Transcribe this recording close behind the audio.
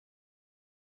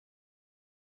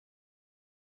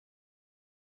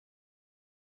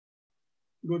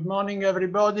Good morning,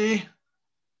 everybody.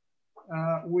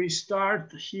 We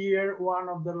start here one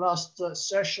of the last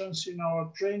sessions in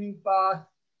our training path.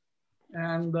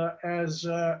 And as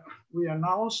we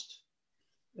announced,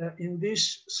 in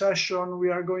this session,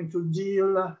 we are going to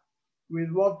deal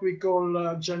with what we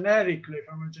call generically,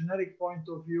 from a generic point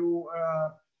of view,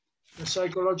 the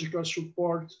psychological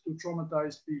support to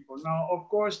traumatized people. Now, of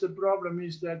course, the problem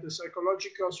is that the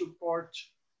psychological support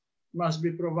must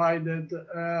be provided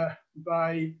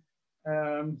by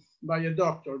a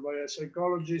doctor, by a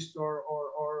psychologist or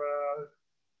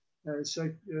a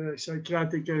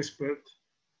psychiatric expert,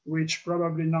 which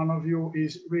probably none of you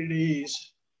really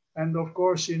is. And of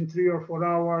course, in 3 or 4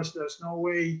 hours, there's no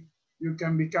way you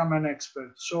can become an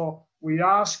expert. So we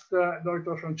asked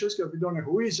Dr. Francesca Pidone,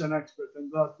 who is an expert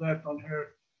and does that on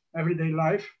her everyday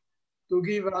life, to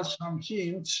give us some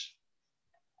hints.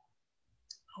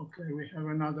 Okay, we have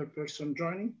another person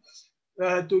joining.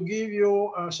 To give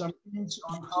you some hints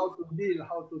on how to deal,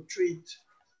 how to treat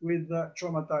with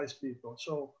traumatized people.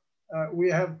 So we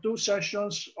have 2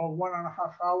 sessions of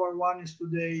 1.5 hours. One is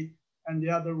today, and the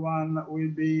other one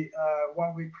will be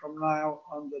 1 week from now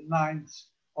on the 9th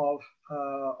of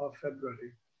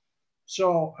February.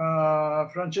 So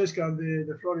Francesca,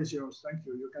 the floor is yours. Thank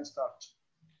you. You can start.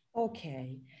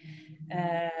 Okay.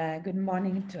 Good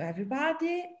morning to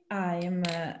everybody.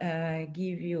 I'll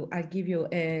give you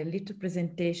a little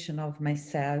presentation of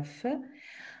myself.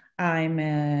 I'm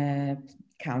a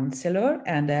counselor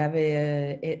and I have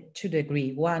 2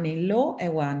 degrees, one in law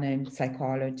and one in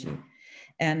psychology,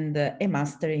 and a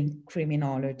master in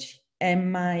criminology.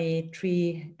 And my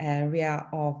 3 areas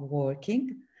of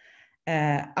working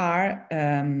are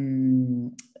the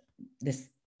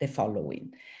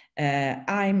following.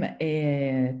 I'm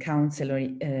a counselor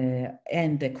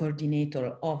and a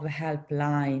coordinator of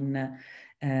Helpline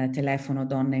Telefono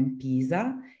Donna in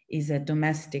Pisa. Is a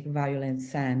domestic violence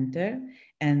center,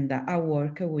 and I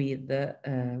work with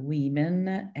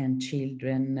women and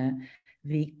children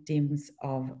victims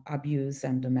of abuse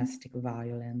and domestic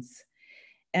violence.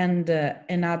 And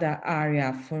another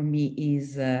area for me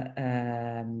is the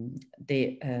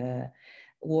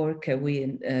work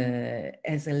with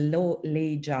as a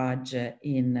lay judge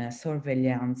in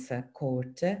surveillance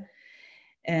court,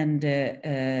 and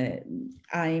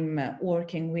I'm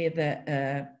working with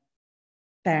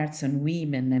person,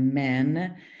 women and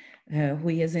men who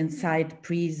is inside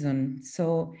prison,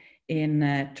 so in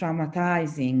a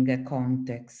traumatizing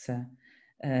context,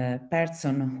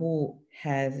 person who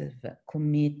have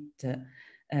committed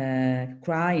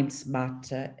crimes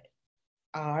but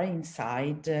are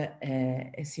inside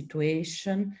a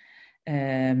situation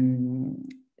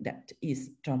that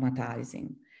is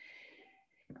traumatizing.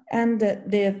 And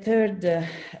the third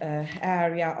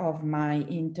area of my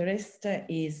interest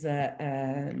is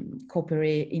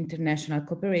international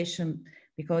cooperation,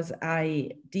 because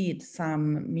I did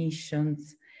some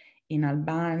missions in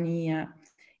Albania,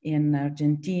 in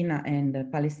Argentina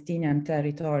and Palestinian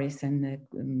territories and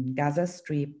Gaza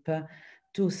Strip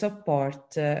to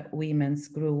support women's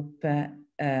group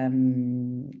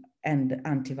and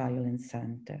anti-violence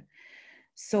center.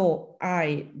 So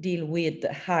I deal with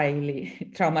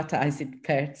highly traumatized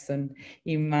person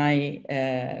in my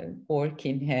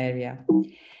working area.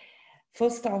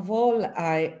 First of all,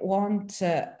 I want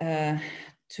to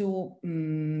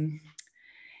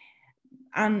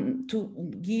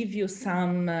give you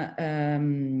some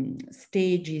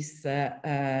stages,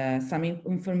 some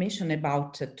information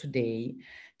about today.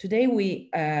 Today we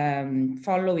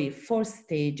follow 4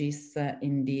 stages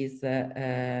in this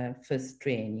first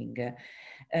training.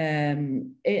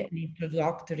 An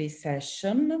introductory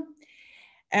session,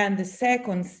 and the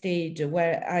second stage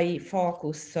where I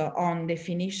focus on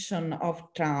definition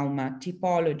of trauma,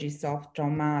 typologies of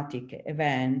traumatic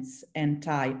events and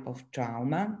type of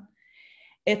trauma.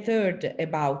 A third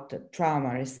about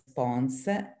trauma response,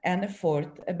 and a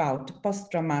fourth about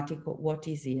post-traumatic, what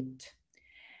is it?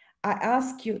 I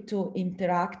ask you to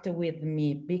interact with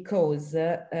me because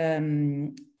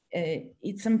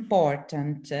it's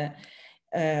important.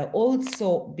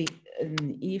 Also,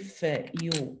 if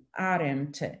you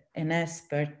aren't an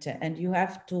expert and you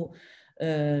have to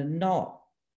not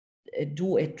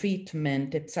do a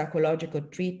treatment, a psychological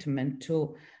treatment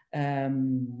to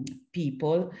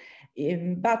people,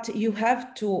 but you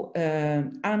have to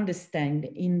understand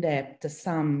in depth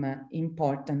some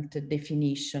important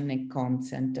definition and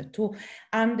concept to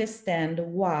understand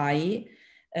why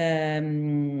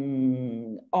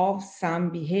of some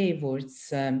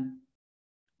behaviors.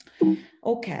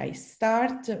 Okay,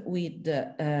 start with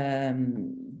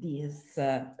this.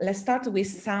 Let's start with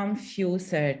some few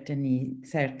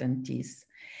certainties.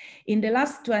 In the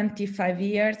last 25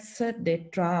 years, the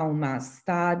trauma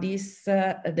studies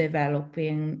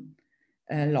developing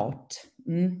a lot.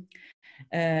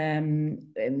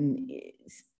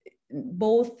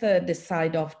 Both the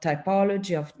side of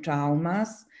typology of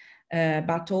traumas,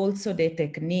 but also the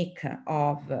technique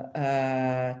of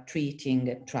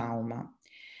treating trauma.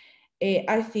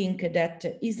 I think that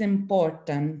is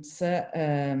important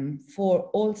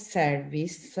for all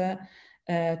service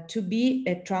to be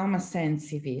a trauma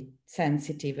sensitive,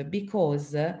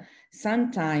 because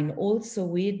sometimes also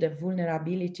with the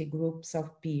vulnerability groups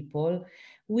of people,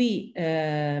 we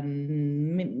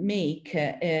make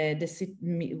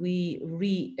we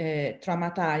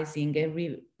re-traumatizing and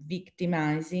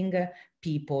re-victimizing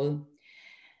people.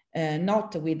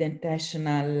 Not with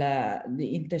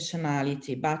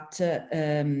intentionality, but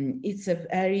it's a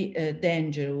very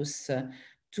dangerous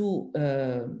to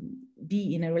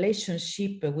be in a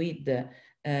relationship with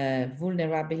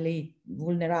vulnerable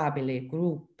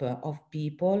group of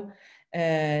people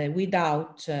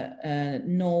without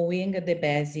knowing the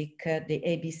basic, the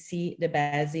ABC, the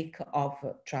basic of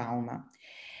trauma.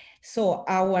 So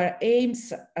our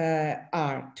aims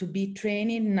are to be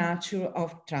training nature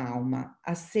of trauma,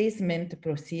 assessment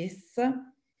process,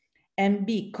 and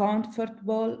be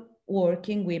comfortable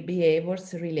working with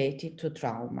behaviors related to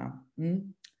trauma.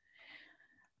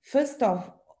 First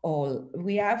of all,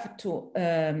 we have to,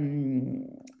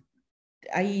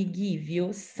 I give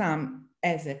you some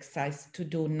exercise to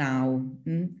do now,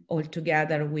 all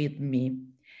together with me.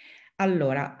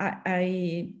 Allora,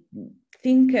 I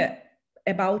think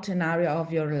about an area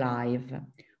of your life: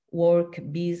 work,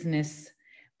 business,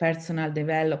 personal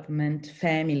development,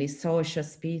 family, social,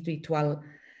 spiritual,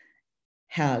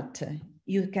 health.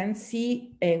 You can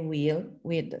see a wheel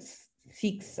with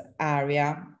 6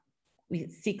 areas,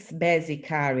 with 6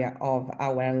 basic areas of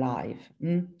our life.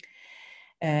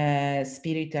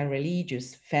 Spiritual,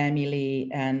 religious, family,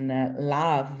 and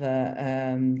love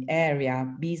area,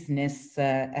 business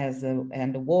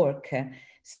and work,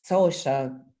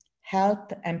 social,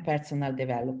 health, and personal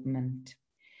development.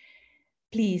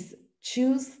 Please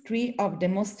choose 3 of the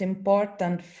most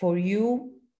important for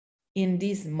you in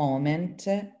this moment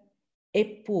and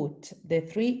put the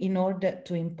 3 in order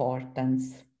to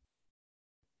importance.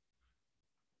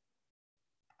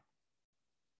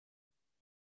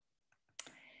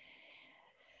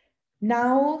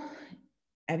 Now,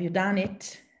 have you done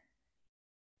it?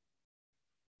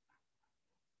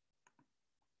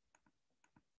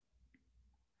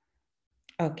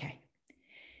 Okay.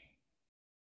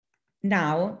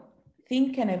 Now,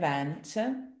 think an event,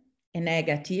 a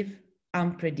negative,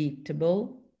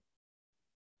 unpredictable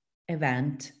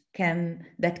event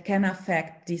that can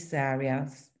affect these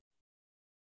areas.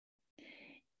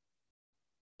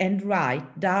 And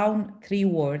write down 3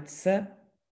 words.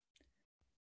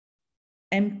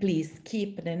 And please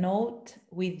keep the note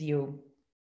with you.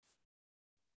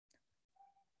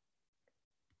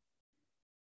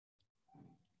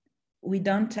 We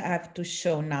don't have to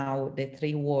show now the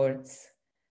 3 words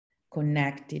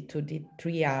connected to the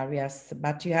 3 areas,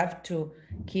 but you have to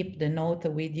keep the note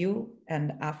with you,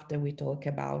 and after we talk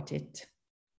about it.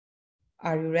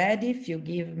 Are you ready?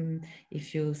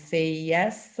 If you say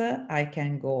yes, I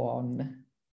can go on.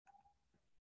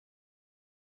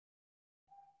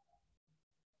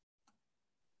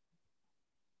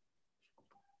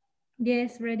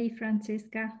 Yes, ready,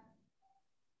 Francesca.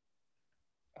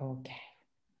 Okay.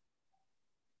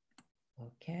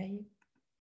 Okay.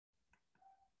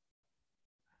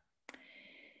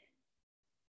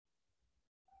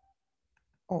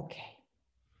 Okay,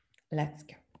 let's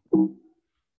go.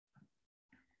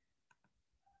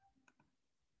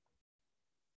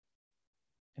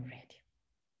 Ready.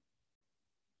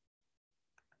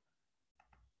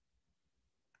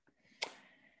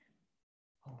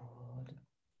 Hold.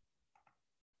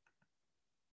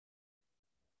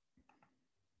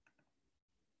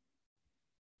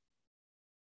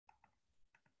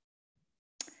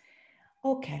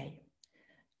 Okay.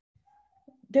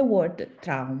 The word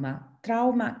trauma.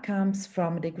 Trauma comes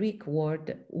from the Greek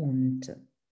word "und."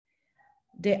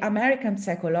 The American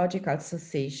Psychological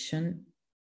Association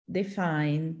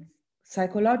defines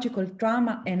psychological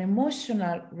trauma an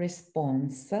emotional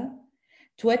response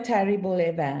to a terrible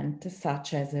event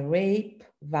such as a rape,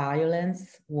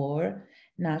 violence, war,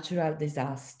 natural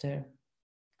disaster.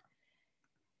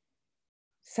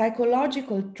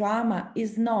 Psychological trauma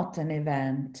is not an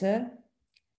event.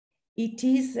 It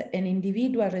is an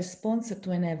individual response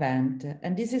to an event,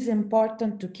 and this is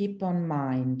important to keep in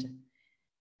mind,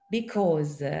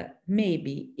 because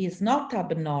maybe it's not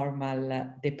abnormal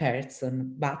the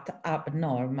person, but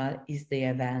abnormal is the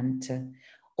event,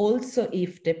 also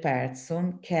if the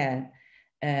person can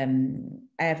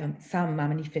have some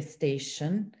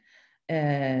manifestation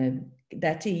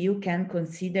that you can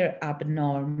consider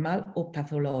abnormal or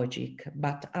pathologic,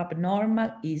 but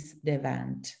abnormal is the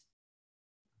event.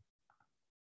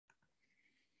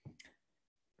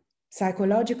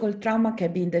 Psychological trauma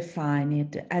can be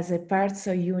defined as a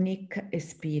person's unique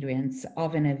experience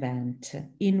of an event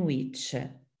in which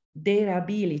their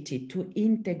ability to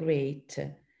integrate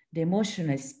the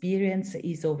emotional experience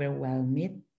is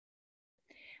overwhelming,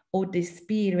 or the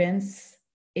experience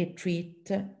a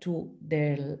threat to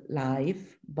their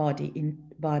life, bodily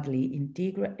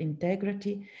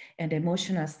integrity, and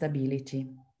emotional stability.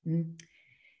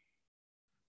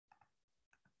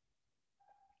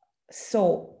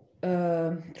 So,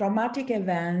 traumatic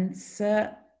events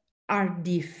are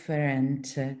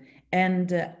different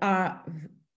and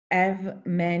have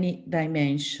many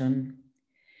dimensions.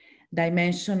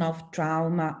 Dimension of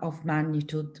trauma, of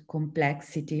magnitude,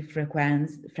 complexity,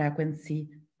 frequency,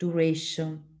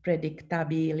 duration,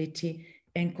 predictability,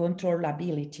 and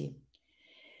controllability.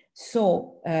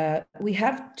 So we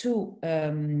have to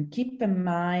keep in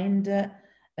mind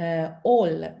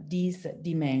all these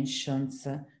dimensions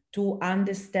to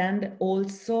understand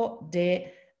also the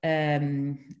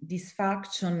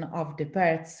dysfunction of the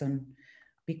person,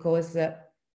 because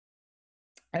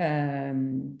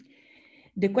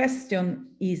the question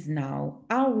is now,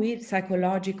 are we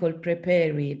psychologically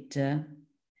prepared?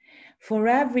 For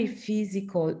every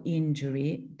physical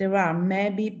injury, there are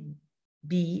maybe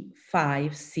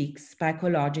 5, 6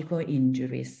 psychological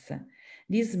injuries.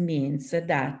 This means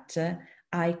that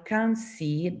I can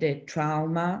see the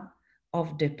trauma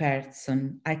of the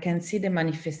person. I can see the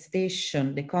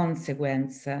manifestation, the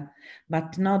consequence,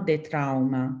 but not the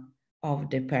trauma of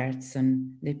the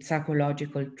person, the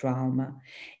psychological trauma.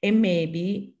 And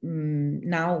maybe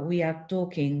now we are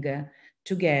talking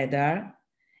together,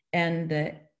 and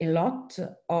a lot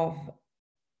of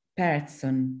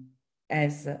person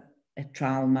has a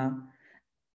traumatic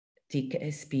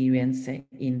experience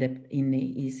in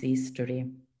his history.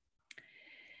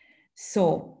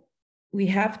 So we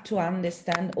have to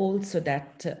understand also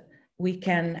that we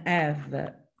can have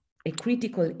a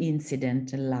critical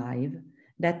incident in life,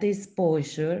 that is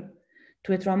exposure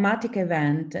to a traumatic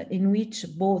event in which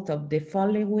both of the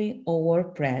following were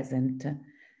present.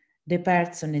 The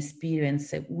person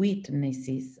experienced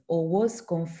witnesses or was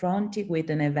confronted with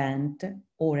an event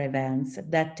or events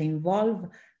that involve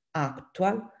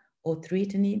actual or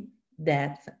threatening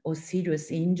death or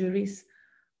serious injuries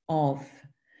of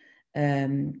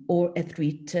or a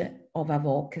threat of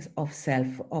evoke of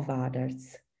self of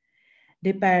others.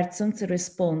 The person's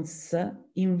response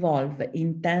involve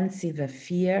intensive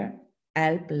fear,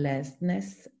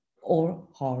 helplessness, or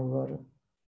horror.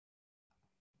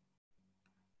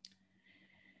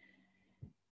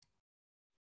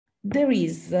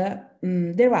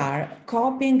 There are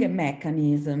coping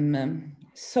mechanisms.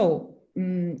 So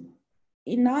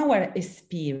in our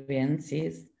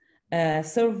experiences,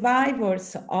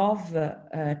 survivors of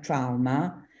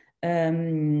trauma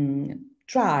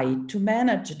try to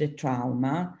manage the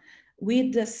trauma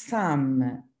with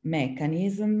some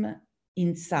mechanism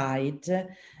inside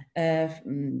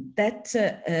that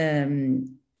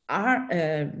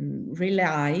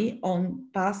rely on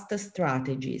past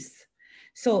strategies.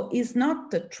 So it's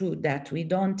not true that we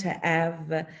don't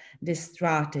have the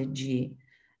strategy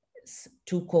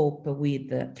to cope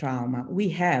with trauma. We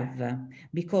have,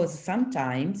 because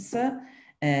sometimes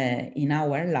in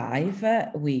our life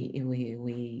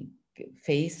we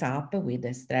face up with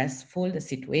a stressful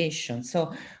situation.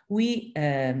 So we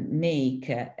make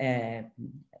a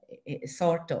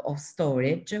sort of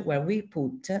storage where we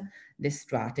put the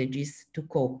strategies to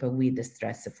cope with the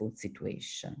stressful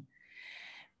situation.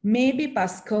 Maybe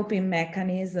past coping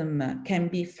mechanism can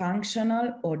be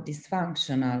functional or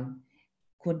dysfunctional.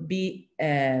 Could be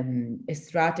a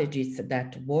strategy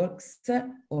that works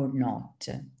or not.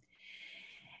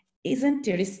 It's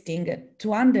interesting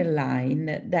to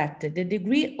underline that the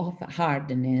degree of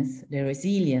hardness, the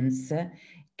resilience,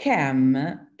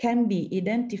 can be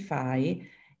identified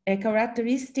a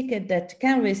characteristic that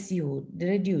can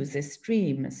reduce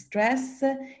extreme stress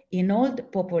in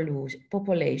old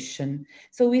population.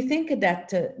 So we think that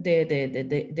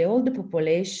the old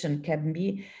population can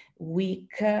be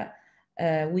weaker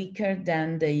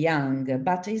than the young,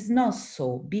 but it's not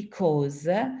so, because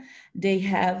they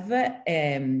have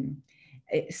a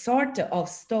sort of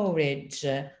storage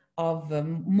of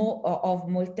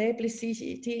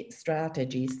multiplicity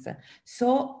strategies,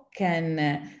 so can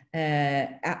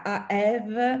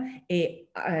have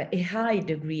a high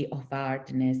degree of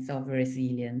hardness, of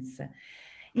resilience.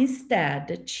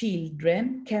 Instead,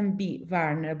 children can be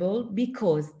vulnerable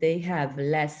because they have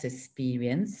less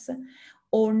experience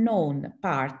or known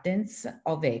patterns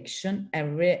of action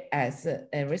as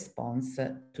a response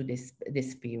to this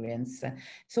experience.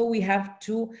 So we have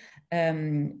to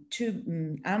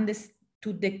understand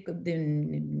to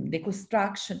the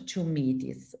construction to meet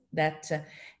is that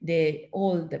the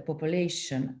old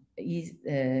population is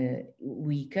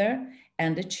weaker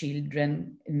and the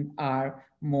children are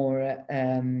more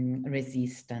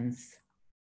resilience.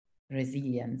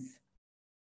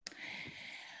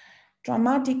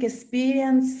 Traumatic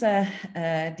experience,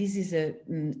 this is a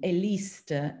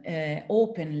list,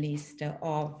 open list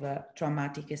of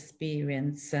traumatic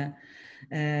experience,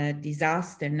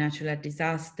 disaster, natural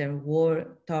disaster,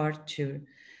 war, torture,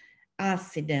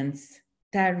 accidents,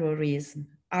 terrorism,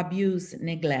 abuse,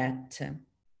 neglect.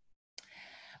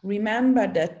 Remember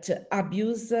that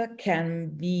abuse can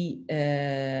be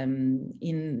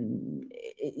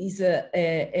is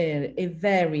a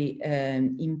very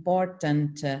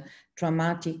important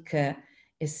traumatic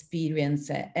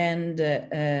experience, and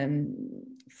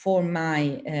for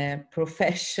my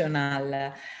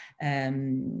professional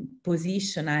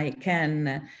position, I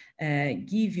can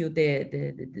give you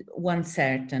the one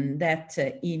certain that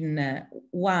in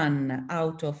 1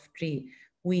 out of 3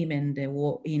 women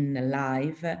in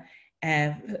life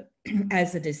have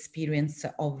as the experience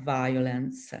of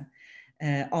violence,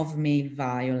 of male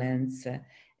violence.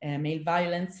 Male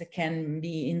violence can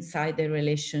be inside a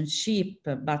relationship,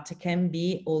 but can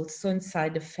be also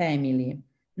inside the family.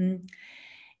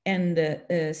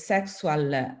 And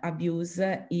sexual abuse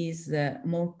is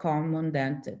more common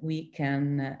than we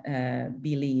can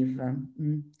believe.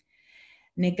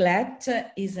 Neglect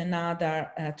is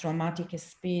another traumatic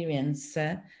experience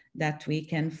that we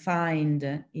can find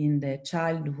in the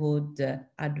childhood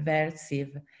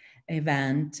adversive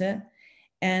event.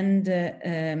 And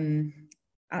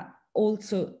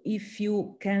also, if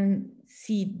you can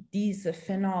see this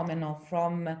phenomenon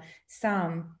from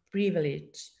some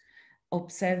privileged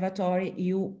observatory,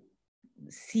 you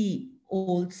see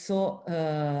also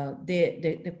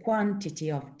the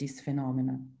quantity of this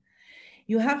phenomenon.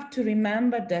 You have to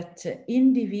remember that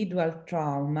individual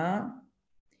trauma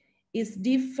is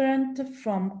different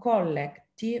from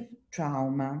collective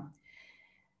trauma.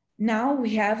 Now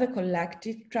we have a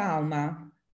collective trauma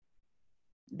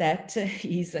that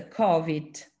is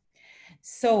COVID.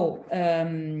 So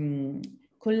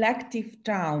collective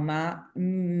trauma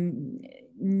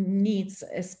needs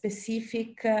a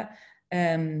specific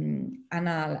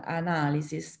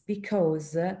analysis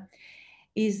because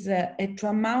is a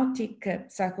traumatic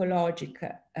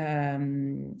psychological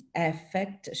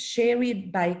effect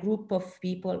shared by a group of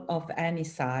people of any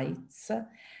size,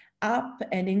 up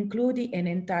and including an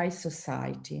entire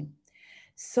society.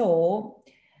 So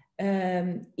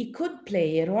it could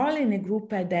play a role in a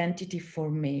group identity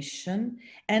formation,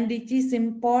 and it is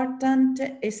important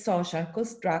a social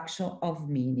construction of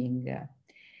meaning.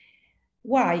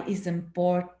 Why is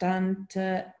important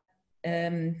to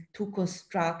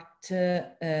construct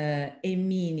a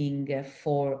meaning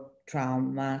for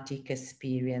traumatic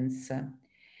experience?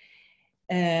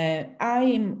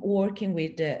 I'm working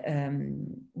with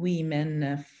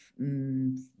women,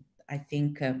 I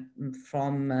think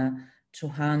from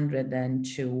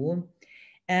 202,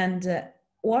 and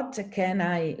what can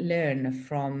I learn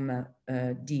from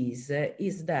this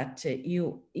is that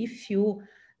if you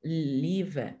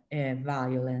live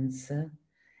violence,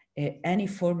 any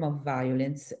form of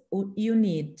violence, you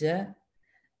need to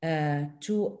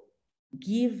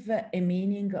give a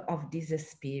meaning of this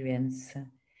experience.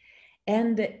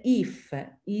 And if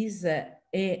is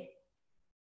a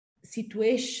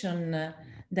situation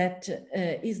that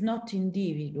is not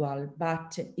individual,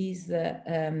 but is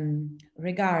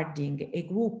regarding a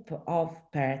group of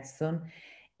persons,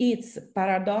 it's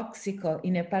paradoxical,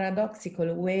 in a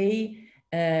paradoxical way,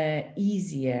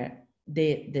 easier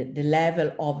the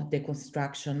level of the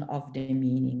construction of the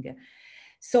meaning.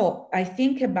 So I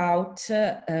think about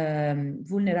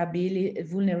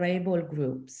vulnerable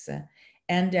groups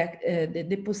and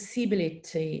the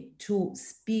possibility to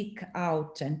speak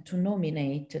out and to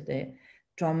nominate the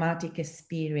traumatic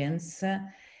experience,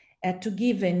 to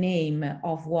give a name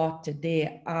of what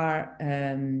they are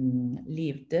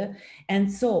lived.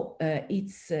 And so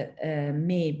it's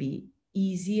maybe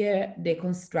easier the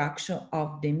construction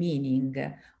of the meaning,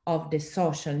 of the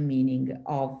social meaning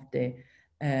of the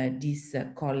this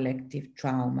collective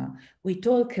trauma. We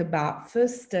talk about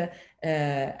first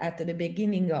at the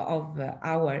beginning of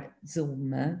our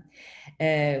Zoom,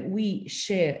 we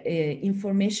share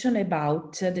information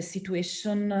about the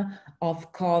situation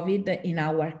of COVID in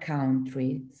our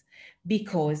countries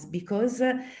because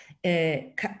COVID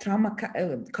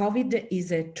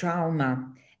is a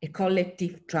trauma, a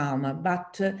collective trauma,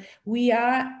 but we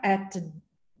are at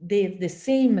the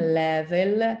same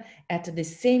level, at the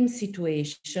same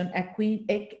situation, and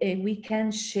we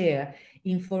can share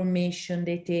information,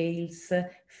 details,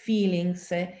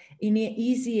 feelings in an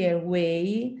easier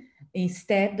way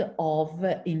instead of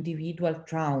individual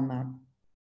trauma.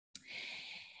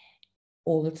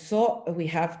 Also, we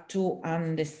have to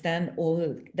understand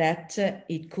all that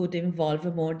it could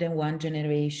involve more than one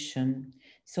generation.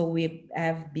 So we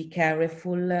have to be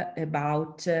careful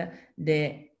about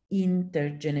the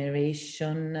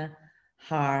intergeneration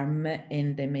harm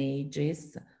and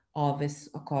damages of a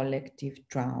collective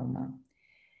trauma.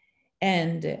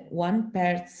 And one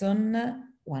person,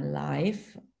 one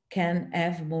life, can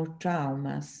have more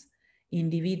traumas,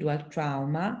 individual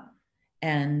trauma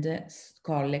and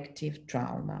collective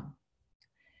trauma.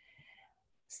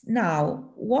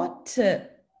 Now, what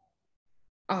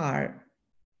are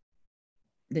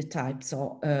the types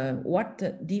of,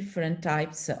 what different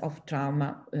types of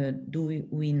trauma do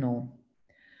we know?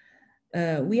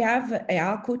 We have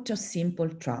acute or simple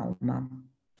trauma.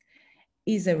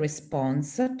 Is a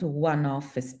response to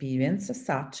one-off experience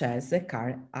such as a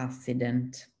car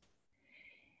accident.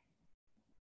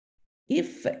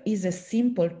 If it's a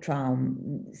simple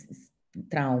trauma,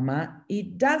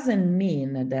 it doesn't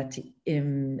mean that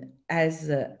it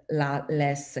has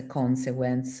less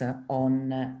consequence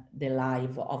on the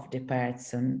life of the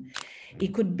person.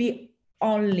 It could be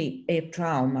only a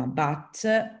trauma, but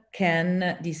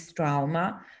can this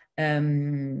trauma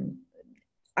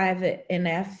have an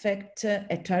effect,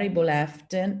 a terrible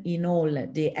effect in all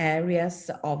the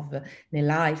areas of the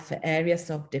life, areas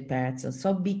of the person.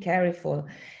 So be careful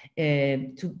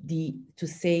to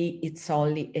say it's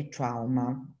only a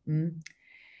trauma.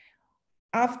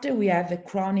 After we have a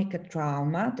chronic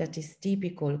trauma that is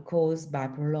typical caused by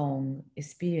prolonged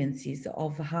experiences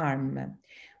of harm,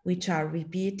 which are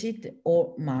repeated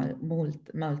or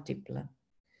multiple.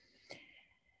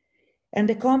 And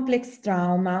the complex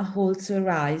trauma also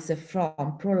arises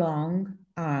from prolonged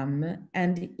harm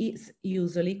and is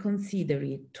usually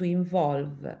considered to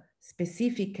involve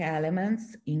specific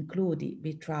elements, including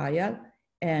betrayal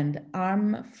and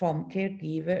harm from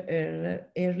caregiver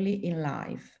early in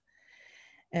life.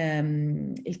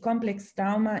 Il complex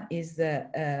trauma is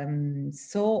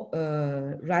so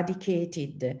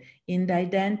radicated in the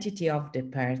identity of the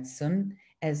person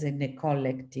as in a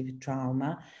collective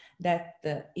trauma that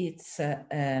it's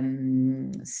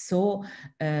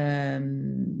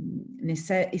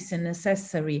it's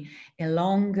necessary a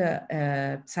long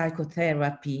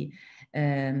psychotherapy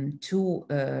to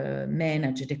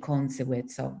manage the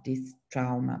consequence of this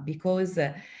trauma, because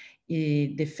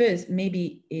the first,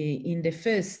 maybe in the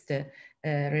first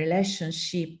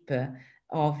relationship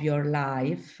of your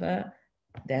life,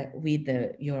 that with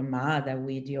your mother,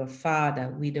 with your father,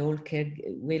 with all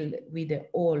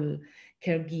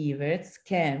caregivers,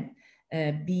 can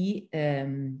be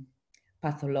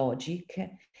pathologic,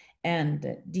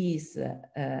 and this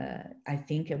I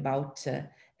think about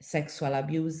sexual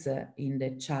abuse in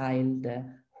the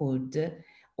childhood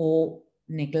or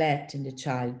neglect in the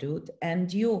childhood,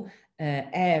 and you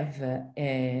have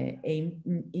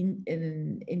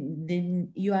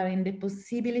you are in the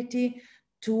possibility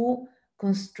to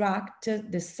construct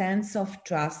the sense of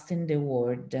trust in the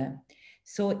world.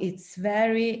 So it's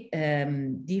very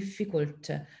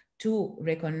difficult to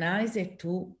recognize it,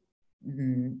 to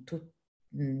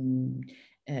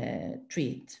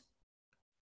treat.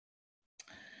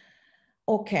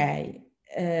 Okay,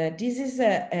 this is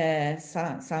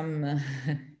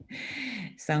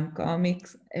some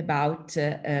comics about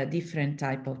different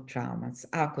type of traumas.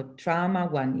 Acute trauma,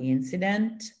 one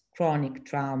incident. Chronic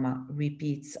trauma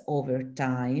repeats over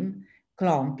time.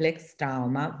 Complex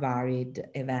trauma, varied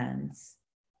events.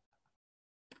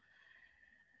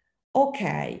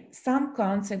 Okay, some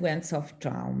consequence of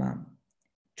trauma.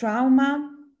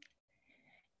 Trauma,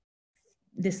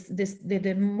 the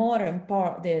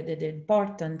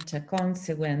important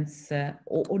consequence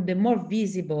or the more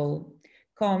visible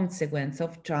consequence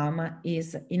of trauma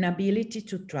is inability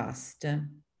to trust.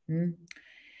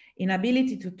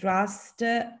 Inability to trust,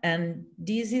 and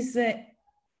this is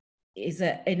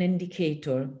an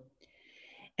indicator.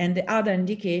 And the other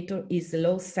indicator is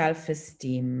low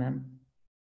self-esteem.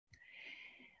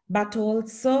 But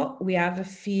also we have a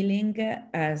feeling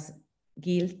as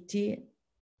guilty,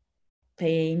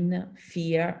 pain,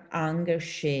 fear, anger,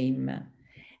 shame.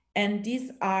 And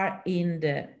these are in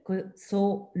the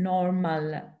so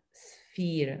normal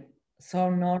sphere, so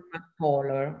normal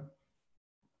color.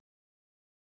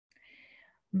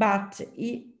 But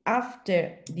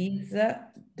after this,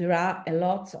 there are a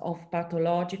lot of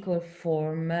pathological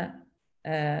form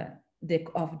of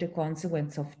the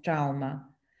consequence of trauma,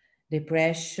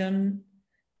 depression,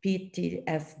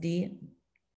 PTSD,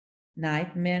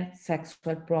 nightmare,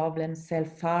 sexual problems,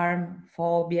 self-harm,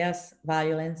 phobias,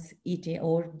 violence, eating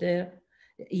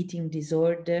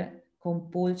disorder,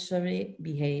 compulsory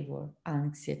behavior,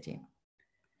 anxiety.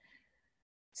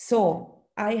 So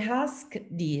I ask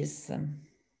this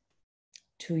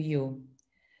to you.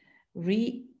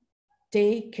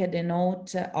 Retake the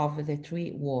note of the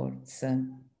 3 words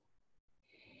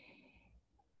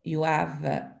you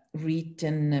have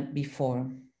written before.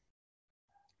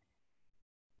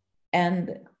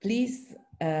 And please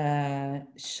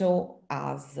show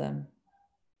us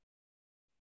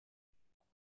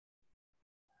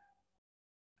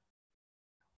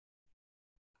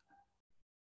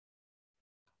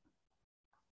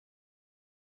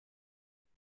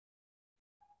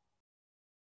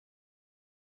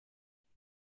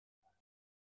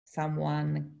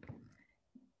someone.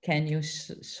 Can you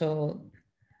show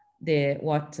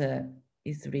what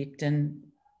is written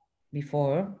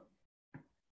before?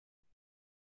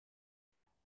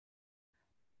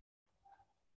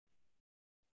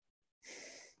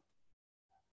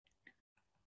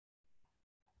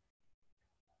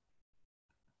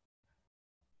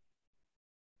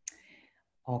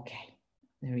 Okay,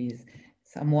 there is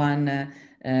someone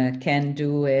can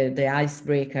do the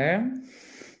icebreaker.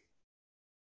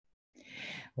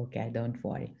 Okay, don't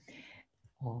worry.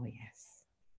 Oh, yes.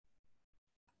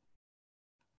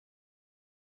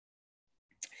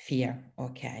 Fear,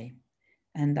 okay.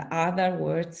 And the other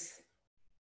words?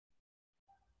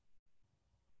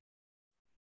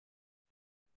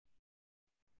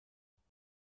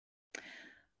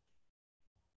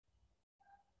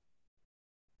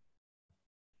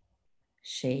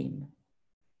 Shame,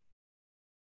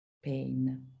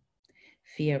 pain,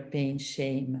 fear, pain,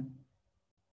 shame.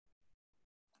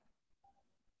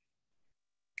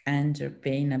 Anger,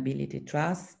 pain, ability,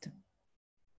 trust.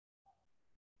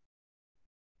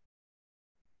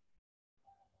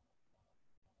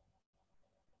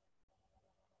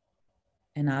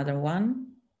 Another one.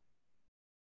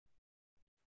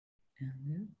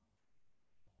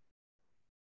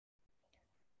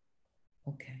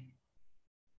 Okay.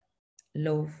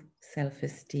 Low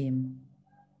self-esteem.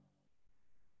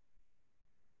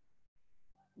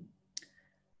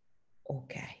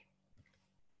 Okay.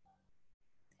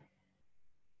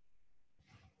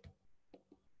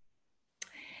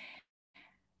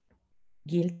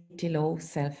 Guilty, low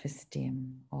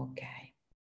self-esteem. Okay.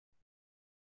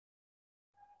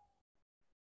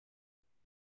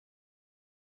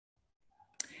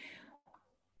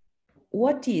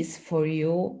 What is for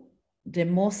you the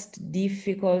most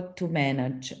difficult to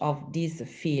manage of these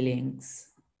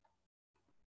feelings?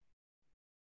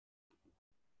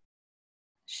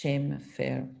 Shame,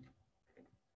 fear.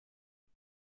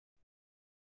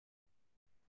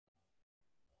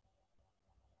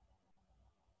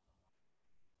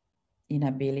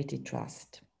 Inability,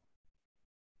 trust.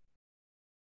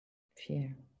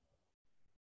 Fear.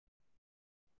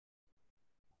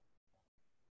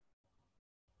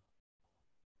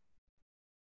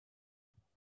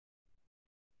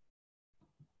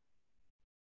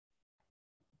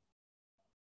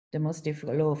 The most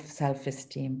difficult, low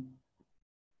self-esteem.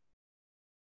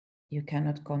 You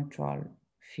cannot control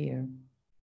fear.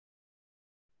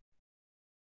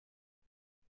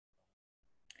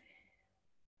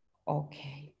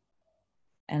 Okay.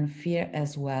 And fear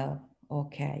as well.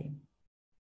 Okay.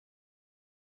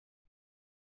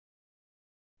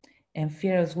 And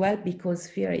fear as well, because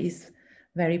fear is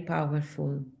very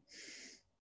powerful.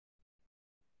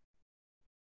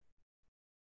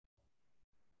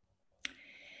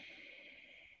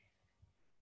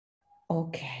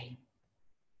 Okay.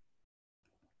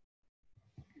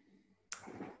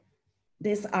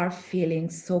 These are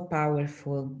feelings so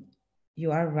powerful.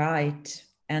 You are right.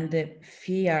 And the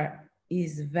fear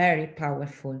is very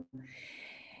powerful.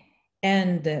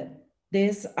 And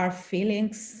these are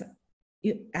feelings,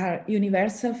 are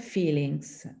universal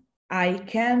feelings. I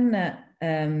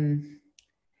can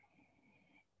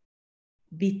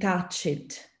be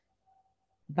touched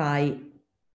by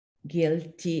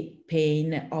guilty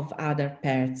pain of other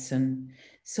person.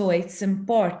 So it's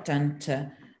important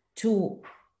to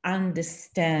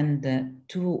understand,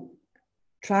 to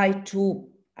try to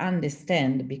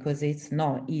understand, because it's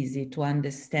not easy to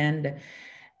understand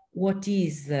what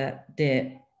is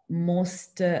the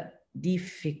most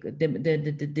difficult,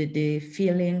 the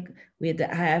feeling with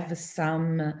have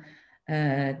some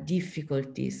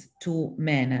difficulties to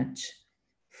manage.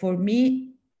 For me,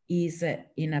 is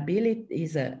inability,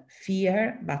 is a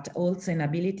fear, but also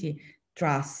inability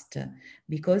trust,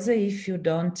 because if you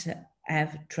don't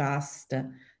have trust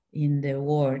in the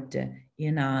world,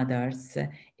 in others,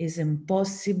 it's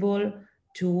impossible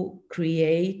to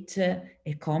create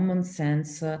a common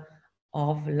sense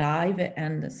of life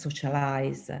and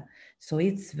socialize. So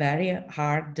it's very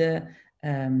hard,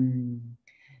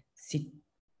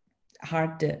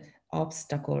 hard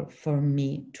obstacle for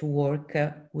me to work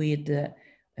with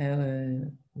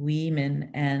women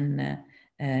and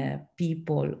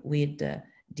people with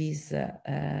this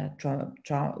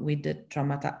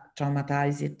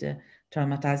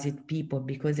traumatized people,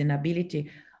 because inability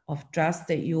of trust,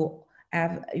 you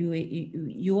have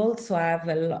you also have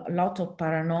a lot of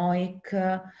paranoid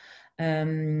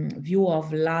view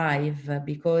of life,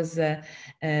 because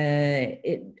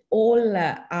all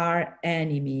are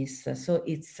enemies, so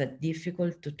it's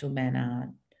difficult to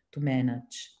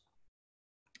manage.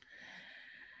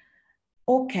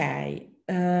 Okay,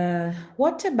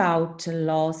 what about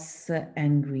loss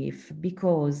and grief?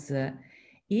 Because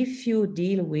if you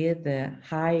deal with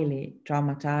highly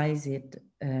traumatized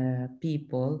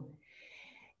people,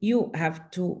 you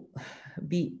have to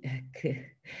be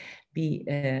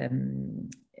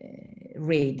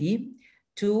ready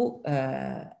to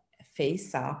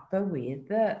face up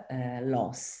with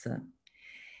loss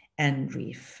and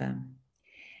grief,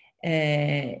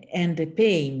 and the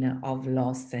pain of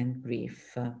loss and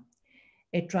grief.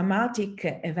 A traumatic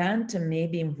event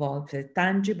maybe involves a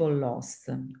tangible loss,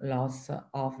 loss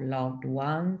of loved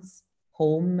ones,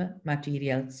 home,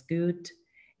 materials, good,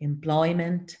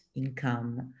 employment,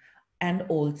 income, and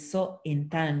also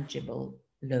intangible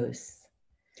loss.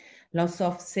 Loss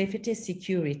of safety,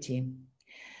 security,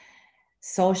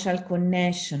 social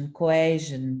connection,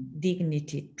 cohesion,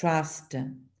 dignity, trust,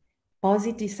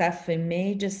 positive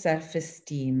self-image,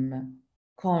 self-esteem,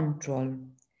 control.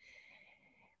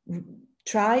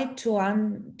 Try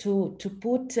to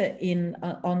put in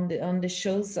on the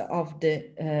shoes of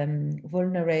the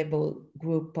vulnerable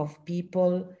group of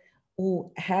people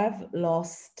who have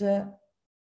lost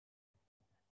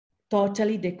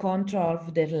totally the control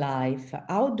of their life.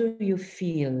 How do you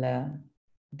feel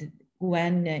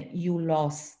when you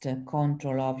lost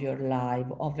control of your life,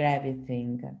 of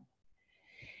everything?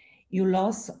 You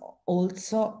lost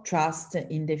also trust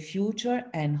in the future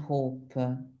and hope.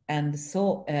 And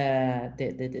so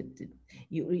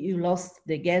you lost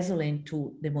the gasoline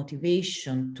to the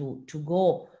motivation to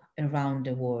go around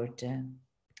the world.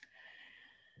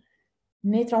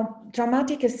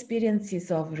 Traumatic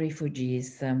experiences of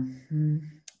refugees.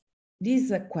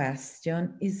 This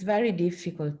question is very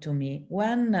difficult to me.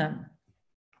 When,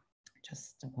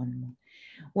 just one more.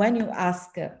 When you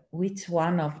ask which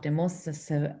one of the most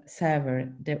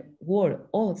severe, the were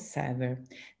all severe,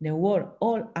 there were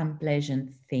all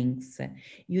unpleasant things,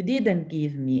 you didn't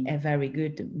give me a very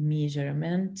good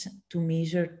measurement to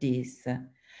measure this.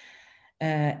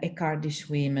 A Kurdish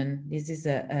woman, this is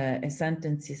a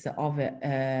sentence of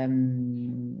a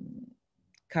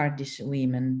Kurdish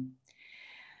women.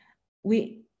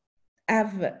 We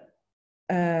have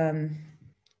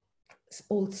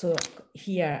also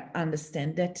here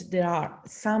understand that there are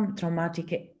some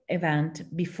traumatic events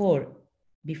before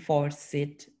be forced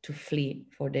to flee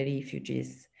for the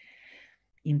refugees.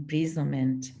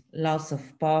 Imprisonment, loss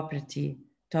of property,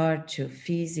 torture,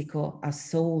 physical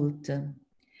assault,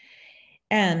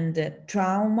 and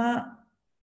trauma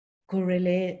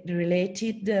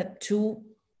related to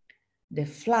the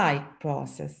flight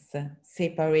process,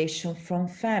 separation from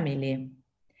family,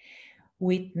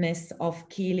 witness of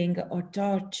killing or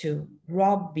torture,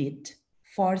 robbed,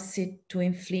 forced to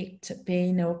inflict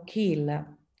pain or kill,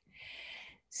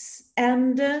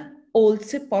 and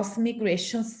also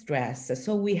post-migration stress.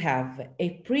 So we have a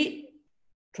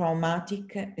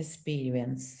pre-traumatic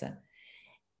experience,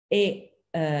 a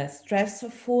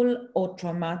stressful or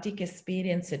traumatic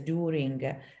experience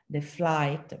during the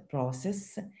flight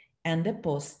process, and the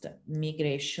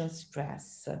post-migration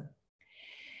stress.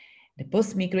 The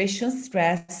post-migration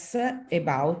stress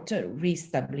about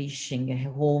reestablishing a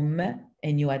home,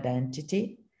 a new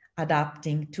identity,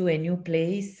 adapting to a new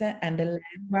place and a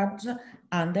language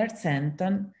under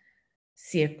certain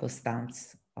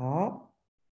circumstance. Oh.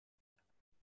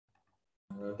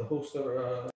 The host.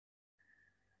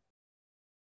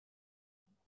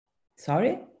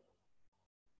 Sorry?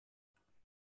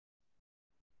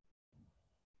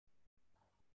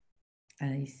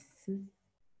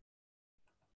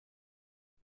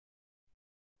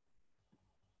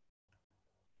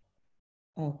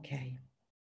 Okay.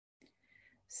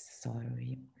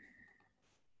 Sorry.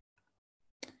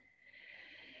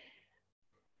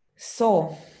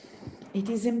 So, it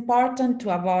is important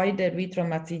to avoid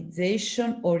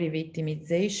re-traumatization or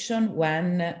re-victimization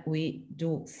when we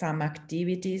do some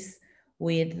activities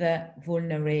with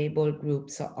vulnerable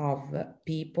groups of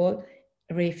people,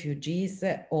 refugees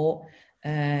or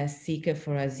seekers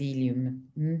for asylum.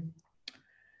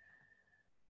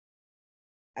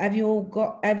 Have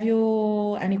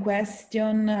you any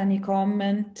question, any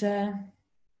comment?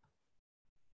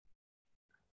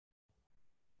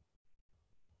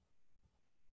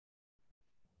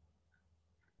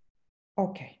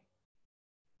 Okay.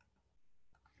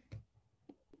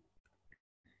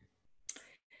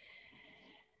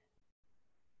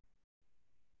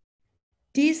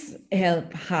 This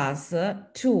helps us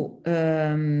to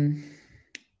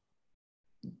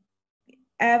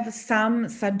have some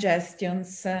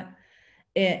suggestions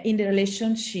in the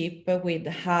relationship with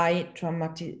highly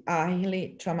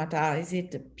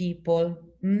traumatized people.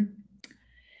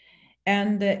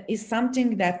 And it's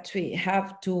something that we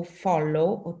have to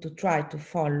follow or to try to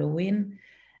follow in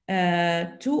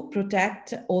to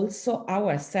protect also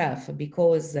ourselves,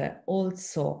 because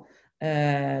also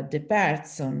the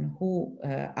person who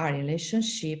are in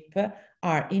relationship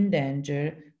are in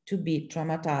danger to be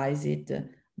traumatized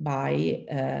by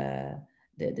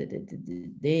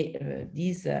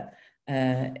this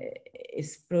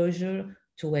exposure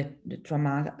to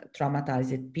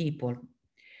traumatized people.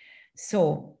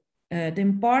 So the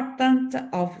importance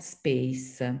of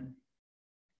space.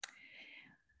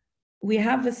 We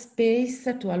have a space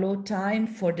to allow time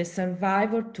for the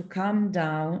survivor to calm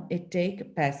down and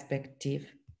take perspective.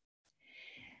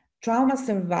 Trauma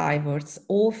survivors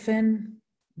often,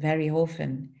 very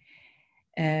often,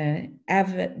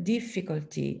 have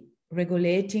difficulty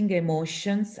regulating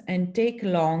emotions and take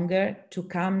longer to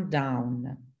calm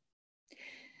down.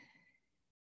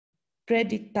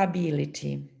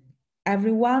 Predictability.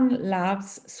 Everyone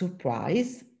loves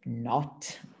surprise,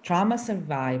 not. Trauma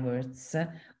survivors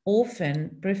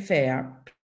often prefer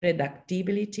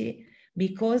predictability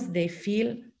because they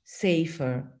feel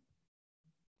safer.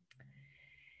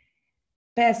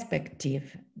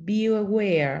 Perspective. Be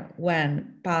aware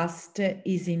when past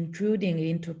is intruding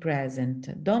into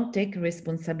present. Don't take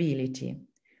responsibility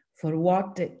for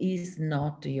what is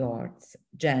not yours,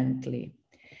 gently.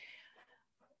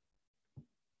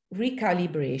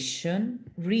 Recalibration,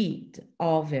 read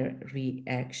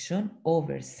overreaction,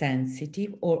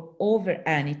 oversensitive, or over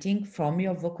anything from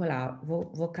your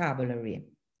vocabulary.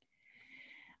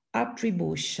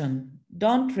 Attribution,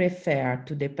 don't refer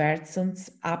to the person's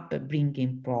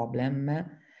upbringing problem,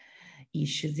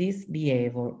 issues,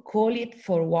 behavior. Call it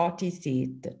for what is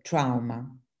it,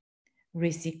 trauma.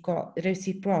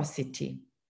 Reciprocity.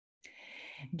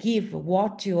 Give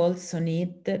what you also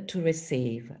need to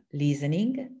receive,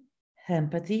 listening,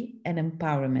 empathy, and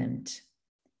empowerment.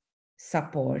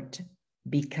 Support,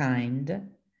 be kind,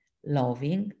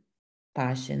 loving,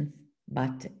 patient,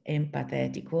 but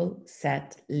empathetical,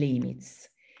 set limits.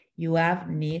 You have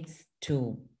needs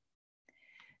too.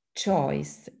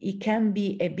 Choice, it can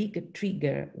be a big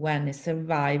trigger when a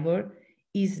survivor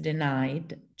is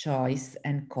denied choice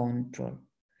and control.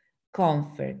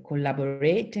 Comfort,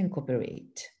 collaborate and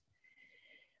cooperate.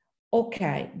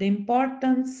 Okay, the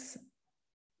importance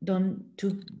to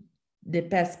the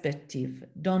perspective.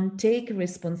 Don't take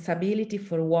responsibility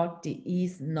for what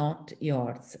is not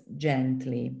yours,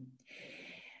 gently.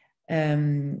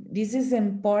 This is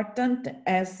important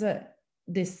as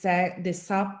the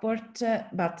support,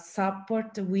 but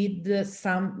support with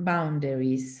some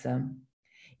boundaries.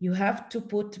 You have to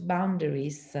put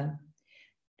boundaries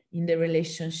in the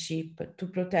relationship to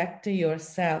protect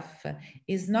yourself.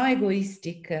 It's not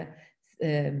egoistic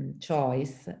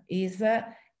choice, is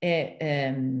a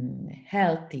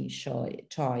healthy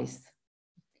choice.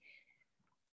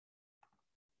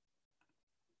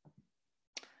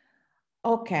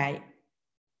 Okay,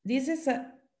 this is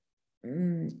a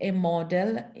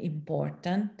model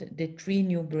important. The Tree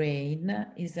New Brain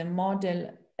is a model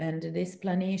and the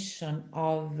explanation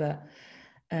of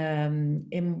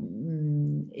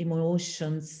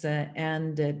emotions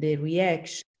and the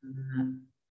reaction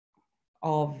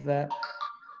of the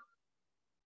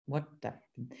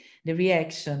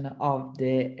reaction of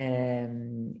the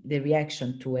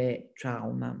reaction to a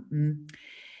trauma.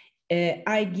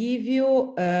 I give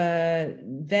you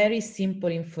very simple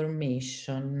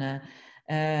information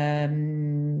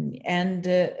and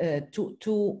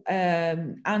to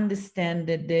understand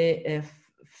the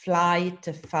flight,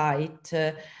 fight,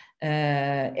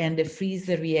 and the freeze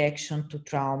reaction to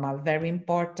trauma. Very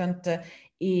important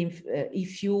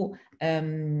if you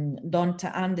don't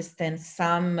understand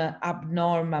some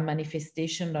abnormal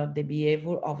manifestation of the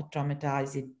behavior of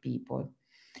traumatized people.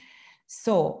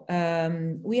 So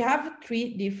we have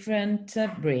three different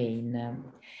brain.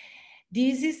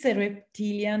 This is a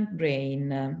reptilian brain,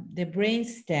 the brain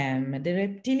stem. The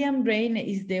reptilian brain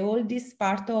is the oldest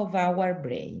part of our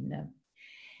brain.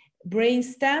 Brain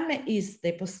stem is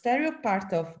the posterior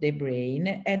part of the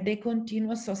brain and the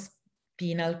continuous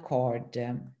spinal cord.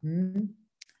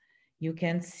 You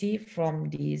can see from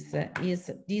this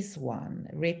is this one,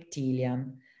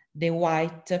 reptilian, the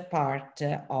white part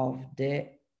of the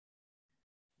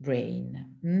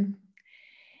brain.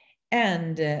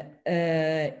 And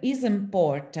is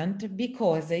important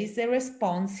because it is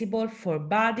responsible for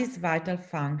body's vital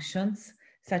functions,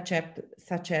 such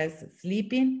as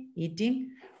sleeping,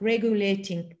 eating,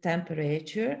 regulating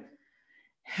temperature,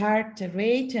 heart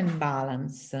rate, and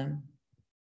balance.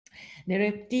 The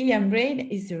reptilian brain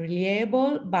is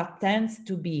reliable, but tends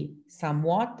to be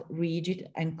somewhat rigid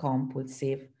and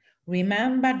compulsive.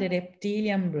 Remember the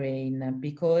reptilian brain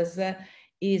because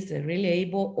is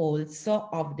reliable also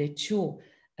of the two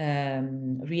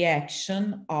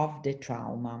reaction of the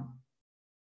trauma.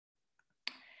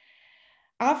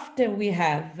 After we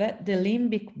have the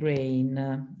limbic brain.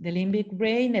 The limbic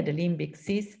brain and the limbic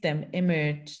system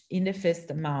emerged in the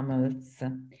first mammals.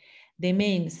 The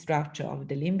main structure of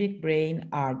the limbic brain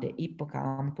are the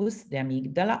hippocampus, the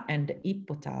amygdala, and the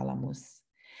hypothalamus.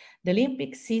 The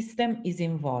limbic system is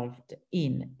involved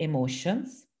in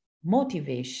emotions,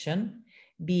 motivation,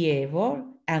 behavior,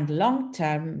 and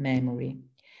long-term memory.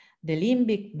 The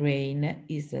limbic brain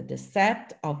is the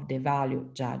set of the value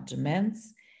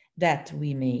judgments that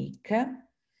we make,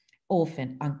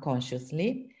 often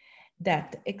unconsciously,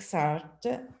 that exert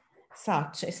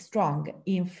such a strong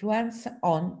influence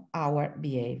on our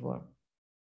behavior.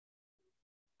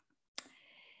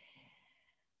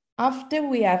 After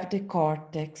we have the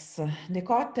cortex. The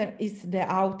cortex is the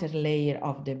outer layer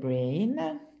of the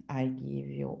brain. I give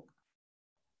you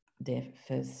the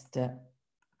first,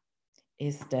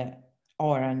 is the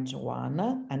orange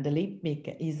one, and the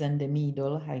limbic is in the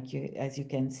middle, as you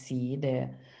can see,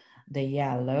 the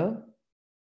yellow.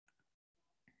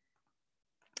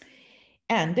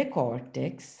 And the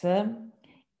cortex,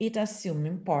 it assumes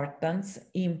importance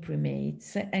in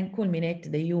primates and culminates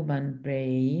the human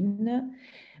brain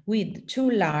with two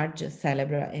large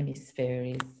cerebral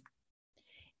hemispheres.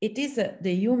 It is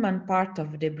the human part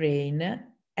of the brain.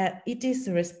 It is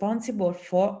responsible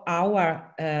for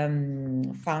our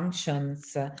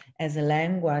functions as a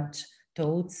language,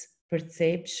 thoughts,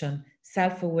 perception,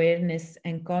 self-awareness,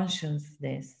 and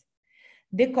consciousness.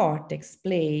 The cortex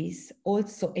plays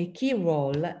also a key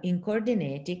role in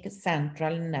coordinating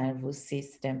central nervous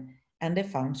system and the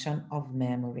function of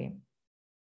memory.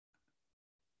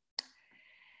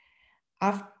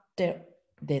 After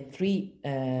the three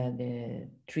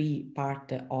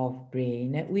part of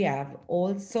brain, we have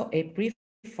also a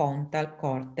prefrontal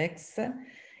cortex,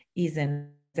 is an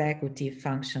executive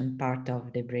function part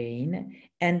of the brain,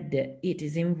 and it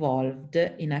is involved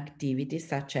in activities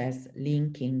such as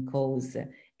linking cause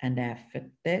and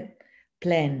effect,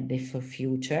 plan the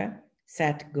future,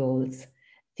 set goals,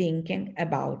 thinking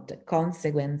about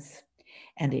consequence,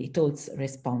 and it also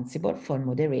responsible for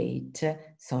moderate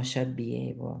social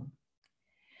behavior.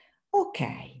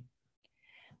 Okay,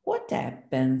 what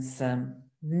happens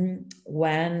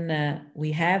when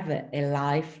we have a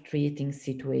life-threatening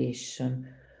situation?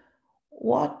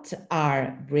 What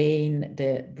are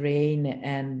the brain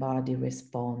and body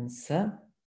response?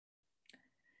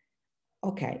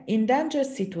 Okay, in danger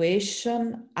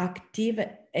situation, active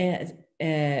the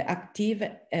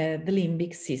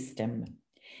limbic system,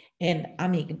 and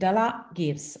amygdala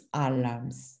gives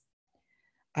alarms.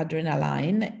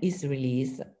 Adrenaline is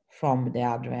released from the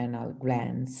adrenal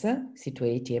glands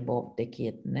situated above the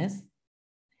kidneys,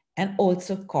 and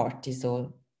also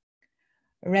cortisol.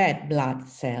 Red blood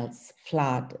cells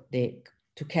flood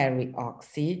to carry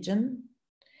oxygen.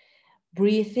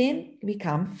 Breathing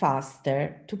becomes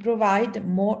faster to provide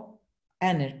more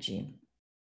energy.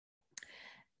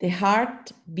 The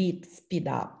heartbeat speeds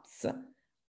up.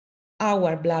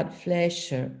 Our blood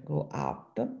pressure go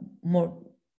up,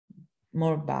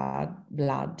 more blood,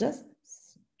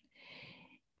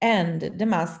 and the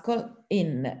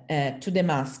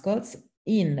muscles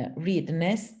in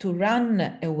readiness to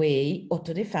run away or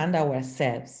to defend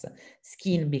ourselves.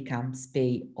 Skin becomes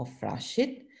pale or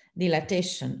flushed,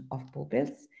 dilatation of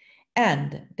pupils,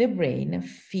 and the brain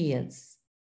feels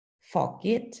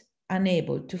fogged,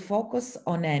 unable to focus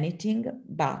on anything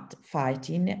but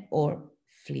fighting or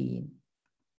fleeing.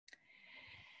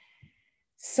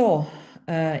 So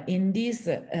in this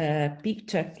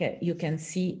picture, you can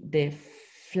see the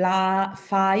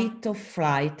fight or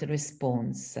flight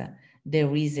response.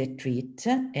 There is a threat,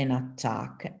 an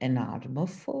attack, an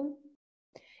harmful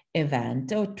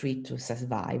event or threat to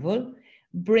survival.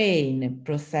 Brain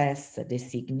process the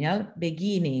signal,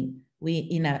 beginning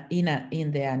in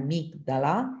the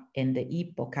amygdala and the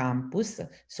hippocampus.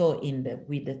 So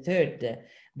with the third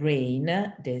brain,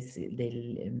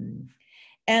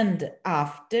 and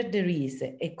after there is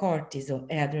a cortisol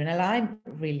adrenaline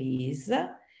release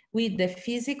with the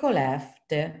physical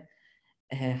after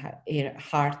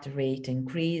heart rate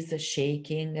increase,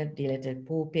 shaking, dilated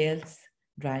pupils,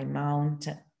 dry mouth.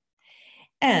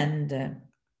 And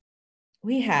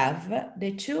we have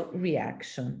the two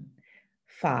reactions,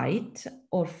 fight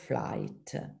or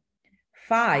flight.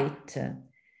 Fight,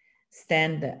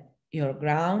 stand your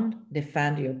ground,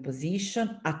 defend your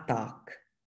position, attack.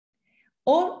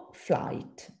 Or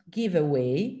flight, give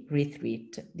away,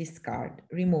 retreat, discard,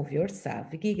 remove yourself,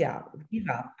 give up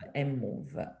and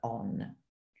move on.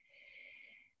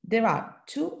 There are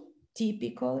two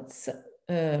typical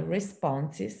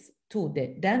responses to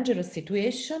the dangerous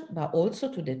situation, but also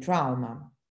to the trauma.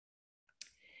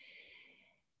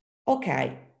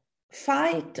 Okay,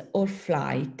 fight or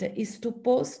flight is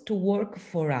supposed to work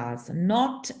for us,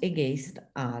 not against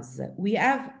us. We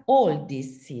have all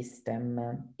this system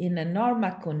in a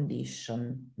normal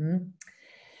condition.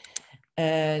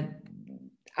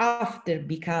 After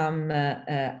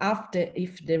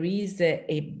if there is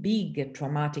a big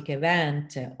traumatic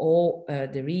event or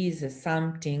there is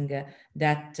something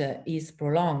that is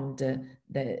prolonged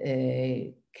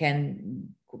that can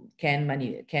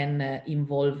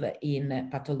involve in a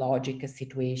pathologic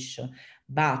situation,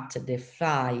 but the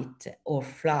fight or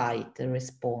flight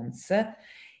response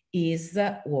is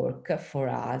work for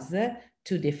us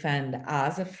to defend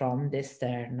us from the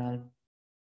external.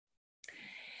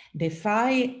 The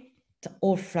fight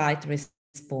or flight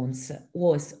response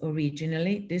was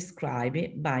originally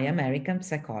described by American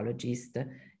psychologist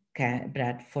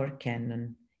Bradford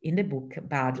Cannon in the book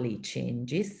Bodily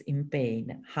Changes in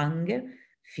Pain, Hunger,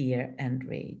 Fear, and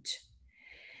Rage.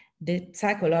 The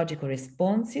psychological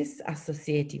responses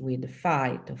associated with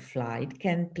fight or flight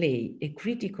can play a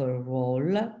critical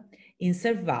role in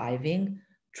surviving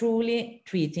truly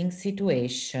treating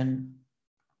situation.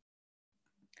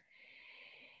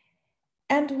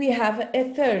 And we have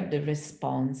a third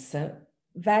response,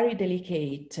 very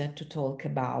delicate to talk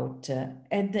about,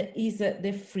 and is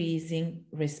the freezing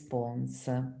response.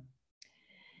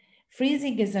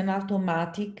 Freezing is an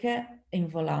automatic,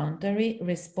 involuntary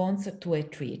response to a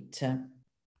threat.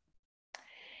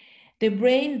 The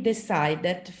brain decides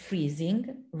that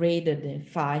freezing, rather than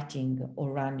fighting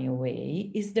or running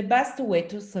away, is the best way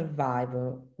to survive.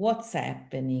 What's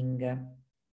happening?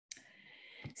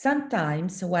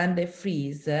 Sometimes when they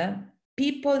freeze,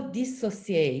 people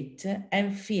dissociate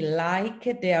and feel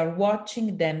like they are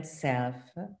watching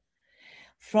themselves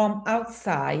from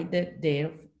outside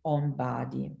their own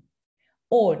body,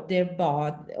 or their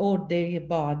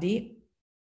body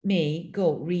may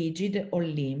go rigid or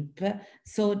limp,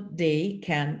 so they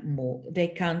can't move.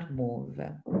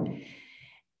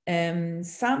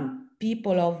 Some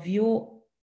people of you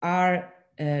are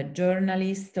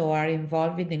journalists or are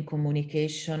involved in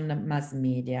communication mass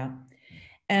media.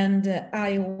 And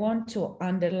I want to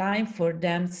underline for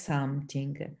them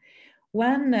something.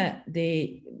 When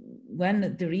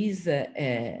there is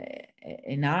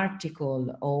an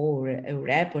article or a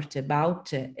report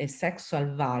about a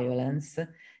sexual violence,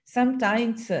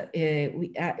 sometimes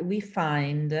we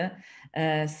find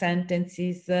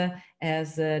sentences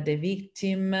as the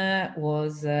victim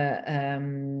was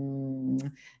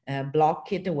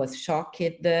blocked, was shocked,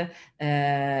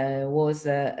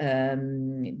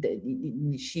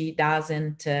 she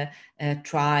doesn't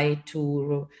try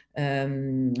to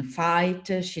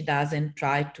fight, she doesn't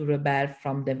try to rebel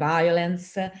from the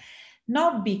violence,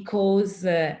 not because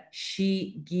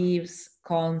she gives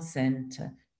consent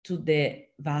to the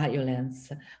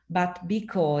violence, but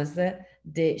because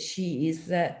she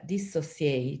is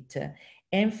dissociate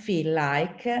and feel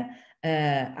like a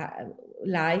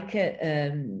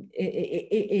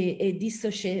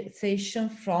dissociation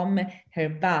from her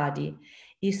body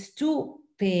is too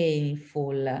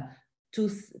painful to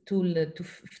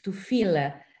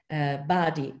feel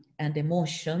body and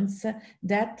emotions,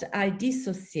 that I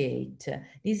dissociate.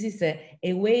 This is a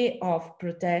way of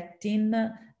protecting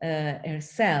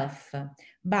herself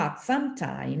But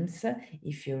sometimes,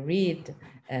 if you read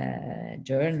a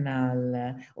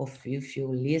journal or if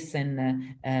you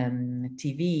listen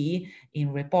TV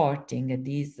in reporting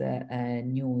these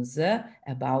news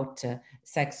about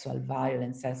sexual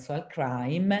violence, sexual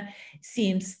crime,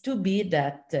 seems to be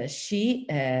that she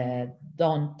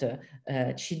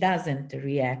doesn't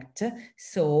react.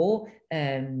 So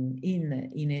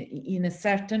in a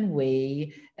certain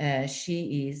way,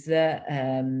 she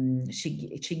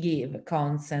give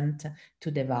consent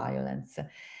to the violence.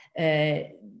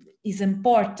 Is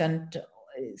important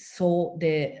so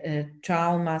the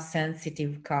trauma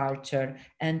sensitive culture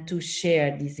and to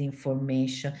share this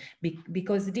information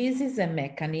because this is a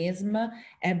mechanism,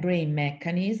 a brain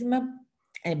mechanism,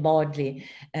 a body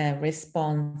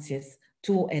responses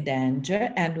to a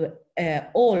danger, and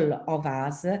all of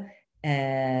us have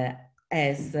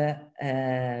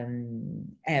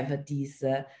this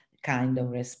kind of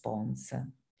response.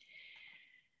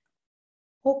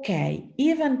 Okay,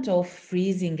 even though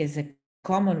freezing is a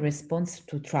common response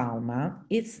to trauma,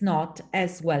 it's not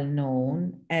as well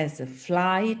known as a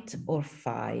flight or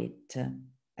fight,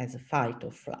 as a fight or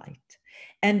flight.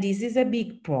 And this is a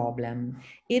big problem.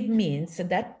 It means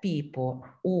that people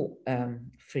who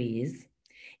freeze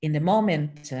in the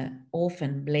moment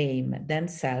often blame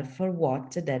themselves for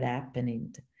what that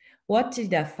happened. What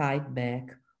did I fight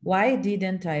back? Why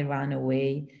didn't I run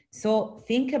away? So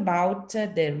think about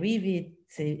the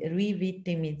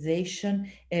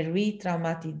re-victimization and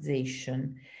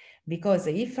re-traumatization. Because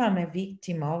if I'm a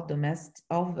victim of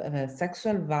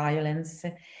sexual violence,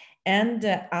 and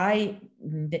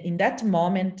in that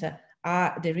moment,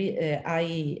 I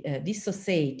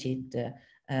dissociated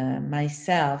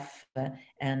myself,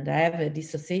 and I have a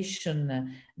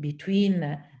dissociation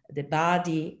between the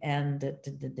body and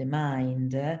the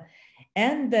mind.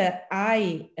 And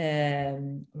I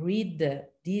read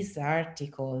this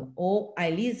article, or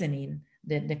I listen in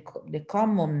the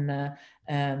common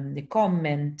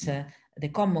comment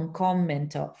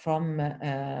from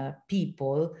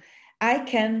people. I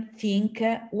can think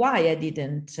why I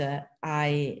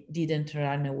didn't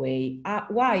run away,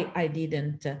 why I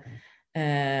didn't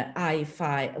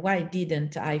why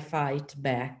didn't I fight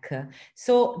back?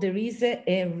 So there is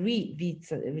a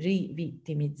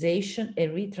re-victimization, a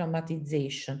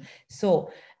re-traumatization.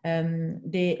 So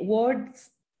the words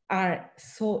are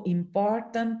so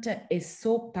important, is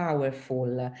so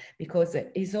powerful, because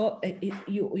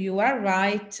you are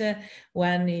right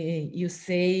when you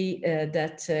say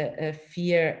that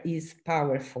fear is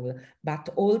powerful, but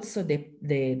also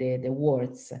the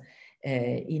words.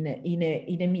 In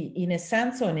a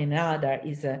sense or in another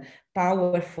is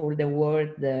powerful, the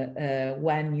word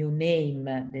when you name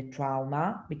the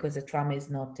trauma, because the trauma is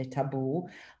not a taboo,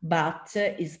 but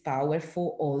is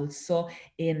powerful also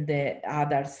in the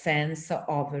other sense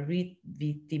of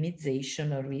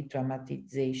re-victimization or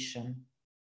re-traumatization.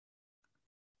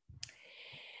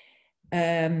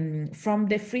 From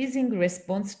the freezing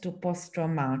response to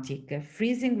post-traumatic,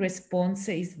 freezing response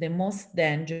is the most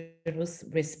dangerous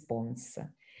response.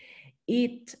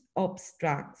 It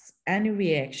obstructs any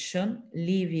reaction,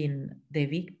 leaving the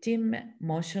victim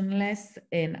motionless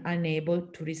and unable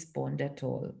to respond at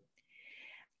all.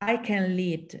 I can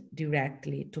lead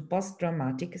directly to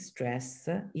post-traumatic stress.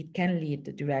 It can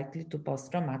lead directly to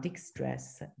post-traumatic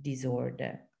stress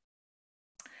disorder.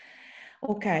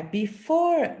 Okay,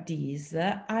 before this,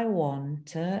 I want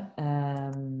to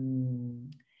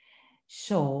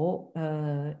show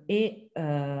I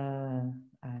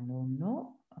don't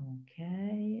know,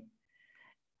 okay,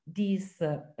 this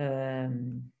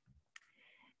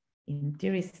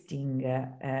interesting,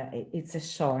 it's a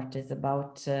short, it's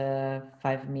about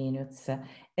 5 minutes,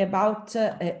 about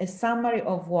a summary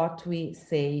of what we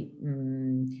say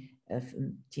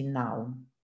till now.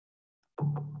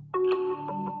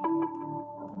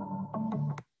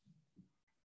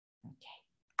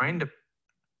 Brain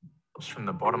develops from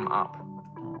the bottom up.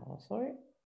 Oh, sorry.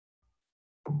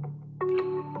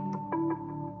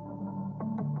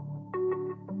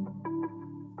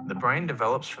 The brain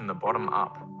develops from the bottom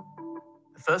up.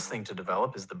 The first thing to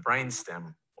develop is the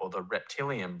brainstem, or the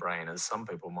reptilian brain, as some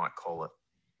people might call it.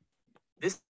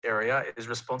 This area is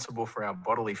responsible for our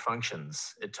bodily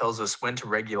functions. It tells us when to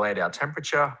regulate our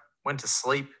temperature, when to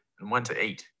sleep, and when to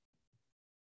eat.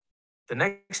 The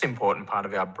next important part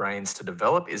of our brains to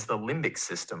develop is the limbic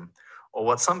system, or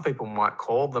what some people might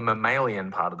call the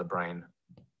mammalian part of the brain.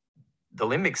 The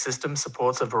limbic system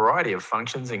supports a variety of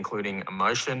functions, including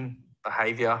emotion,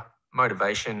 behavior,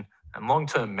 motivation, and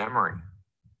long-term memory.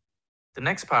 The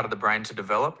next part of the brain to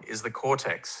develop is the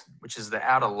cortex, which is the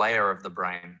outer layer of the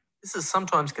brain. This is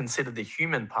sometimes considered the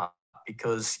human part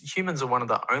because humans are one of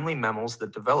the only mammals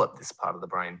that develop this part of the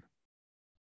brain.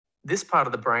 This part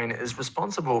of the brain is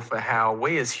responsible for how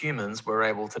we as humans were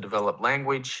able to develop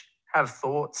language, have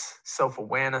thoughts,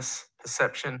 self-awareness,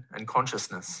 perception, and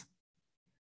consciousness.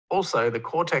 Also, the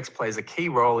cortex plays a key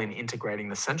role in integrating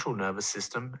the central nervous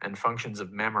system and functions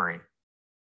of memory.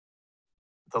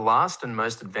 The last and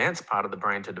most advanced part of the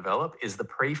brain to develop is the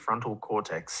prefrontal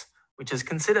cortex, which is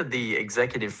considered the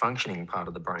executive functioning part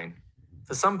of the brain.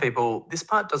 For some people, this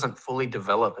part doesn't fully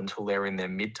develop until they're in their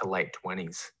mid to late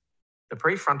 20s. The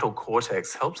prefrontal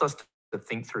cortex helps us to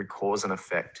think through cause and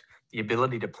effect, the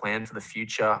ability to plan for the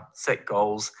future, set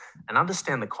goals, and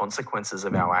understand the consequences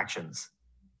of our actions.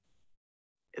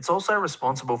 It's also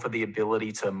responsible for the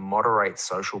ability to moderate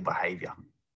social behavior.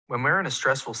 When we're in a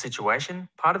stressful situation,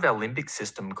 part of our limbic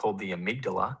system called the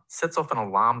amygdala sets off an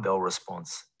alarm bell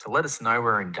response to let us know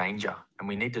we're in danger and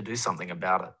we need to do something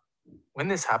about it. When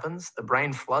this happens, the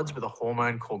brain floods with a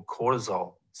hormone called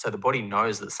cortisol, so the body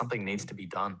knows that something needs to be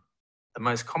done. The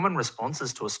most common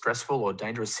responses to a stressful or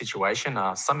dangerous situation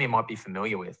are some you might be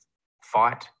familiar with: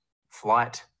 fight,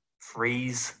 flight,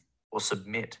 freeze, or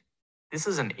submit. This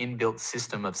is an inbuilt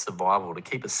system of survival to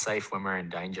keep us safe when we're in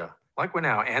danger. Like when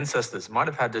our ancestors might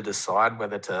have had to decide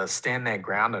whether to stand their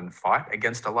ground and fight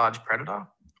against a large predator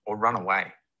or run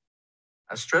away.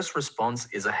 A stress response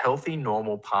is a healthy,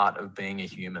 normal part of being a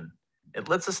human. It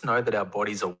lets us know that our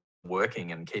bodies are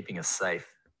working and keeping us safe.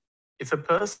 If a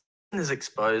person is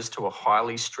exposed to a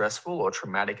highly stressful or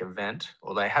traumatic event,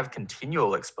 or they have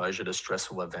continual exposure to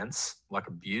stressful events like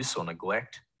abuse or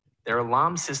neglect, their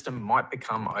alarm system might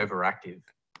become overactive.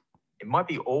 It might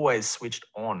be always switched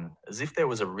on, as if there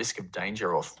was a risk of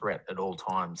danger or threat at all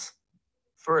times.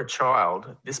 For a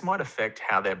child, this might affect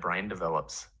how their brain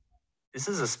develops. This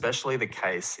is especially the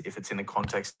case if it's in the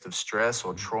context of stress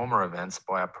or trauma events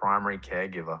by a primary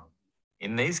caregiver.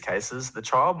 In these cases, the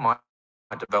child might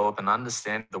develop an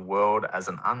understanding of the world as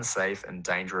an unsafe and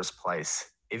dangerous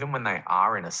place, even when they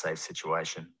are in a safe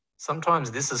situation.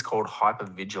 Sometimes this is called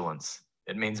hypervigilance.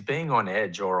 It means being on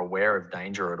edge or aware of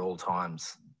danger at all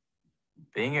times.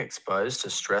 Being exposed to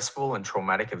stressful and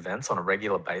traumatic events on a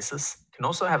regular basis can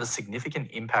also have a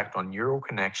significant impact on neural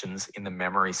connections in the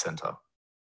memory center.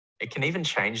 It can even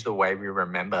change the way we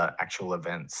remember actual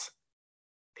events.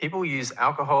 People use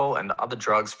alcohol and other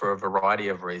drugs for a variety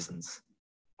of reasons.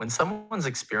 When someone's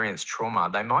experienced trauma,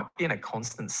 they might be in a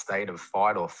constant state of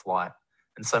fight or flight,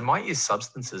 and so might use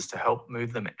substances to help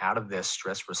move them out of their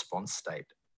stress response state.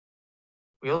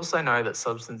 We also know that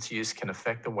substance use can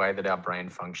affect the way that our brain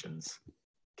functions.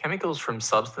 Chemicals from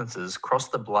substances cross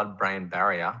the blood-brain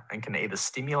barrier and can either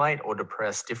stimulate or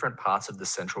depress different parts of the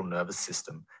central nervous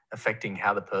system, affecting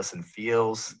how the person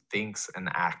feels, thinks, and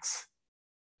acts.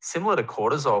 Similar to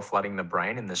cortisol flooding the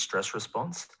brain in the stress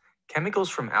response, chemicals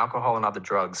from alcohol and other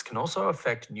drugs can also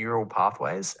affect neural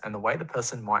pathways and the way the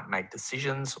person might make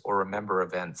decisions or remember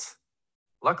events.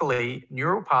 Luckily,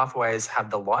 neural pathways have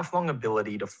the lifelong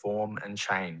ability to form and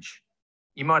change.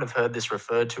 You might have heard this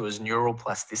referred to as neural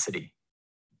plasticity.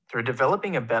 Through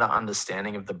developing a better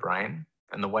understanding of the brain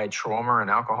and the way trauma and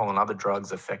alcohol and other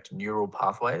drugs affect neural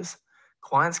pathways,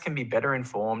 clients can be better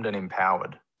informed and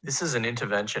empowered. This is an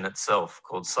intervention itself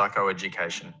called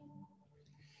psychoeducation.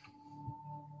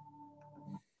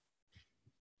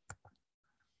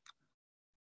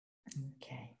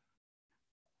 Okay.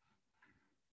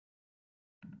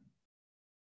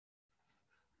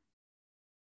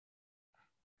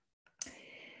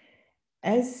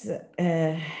 As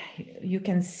you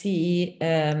can see,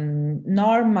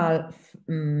 normal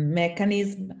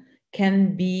mechanism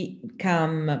can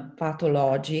become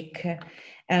pathologic,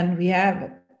 and we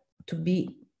have to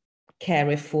be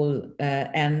careful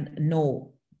and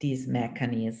know this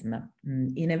mechanism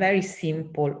in a very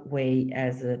simple way,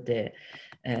 as the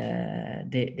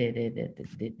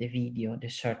video, the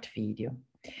short video.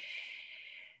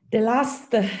 The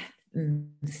last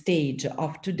stage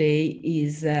of today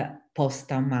is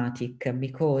post-traumatic,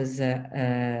 because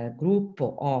a group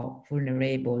of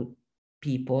vulnerable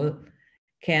people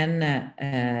can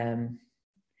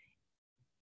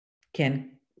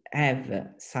have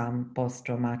some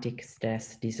post-traumatic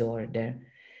stress disorder.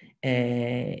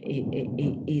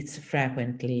 It's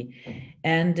frequently,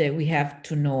 and we have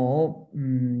to know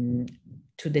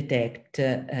to detect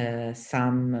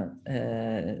some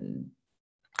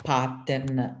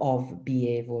pattern of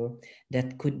behavior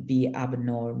that could be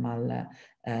abnormal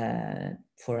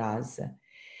for us.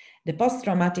 The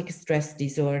post-traumatic stress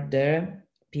disorder,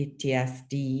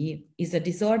 PTSD, is a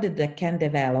disorder that can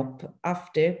develop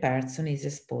after a person is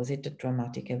exposed to a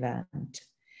traumatic event.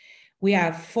 We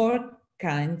have 4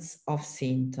 kinds of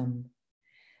symptoms: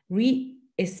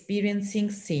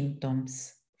 experiencing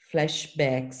symptoms,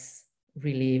 flashbacks,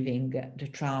 reliving the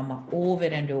trauma over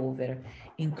and over,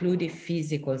 including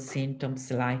physical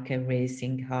symptoms like a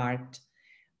racing heart,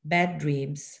 bad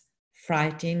dreams,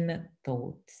 frightening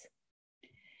thoughts.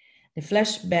 The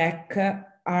flashbacks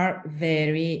are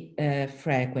very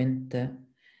frequent.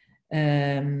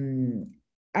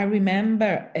 I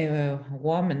remember a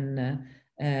woman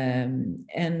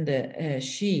and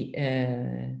she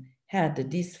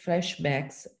had these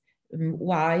flashbacks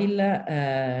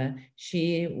while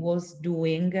she was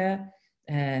doing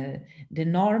the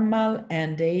normal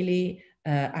and daily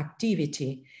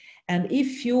activity. And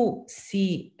if you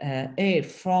see it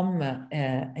from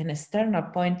an external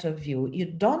point of view,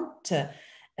 you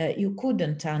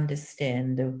couldn't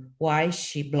understand why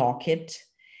she blocked it.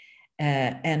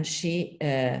 And she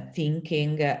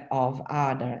thinking of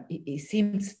other. It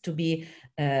seems to be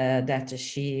that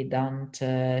she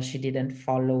didn't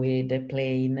follow the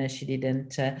plane. She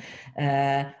didn't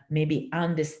maybe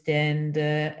understand,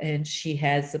 and she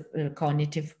has a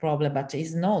cognitive problem. But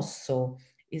it's not so.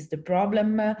 It's the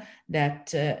problem that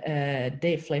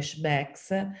the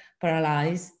flashbacks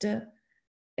paralyzed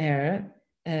her.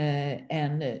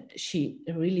 And she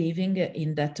reliving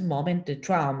in that moment the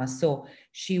trauma. So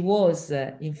she was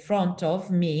in front of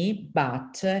me,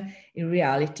 but in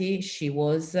reality she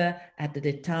was at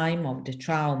the time of the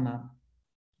trauma.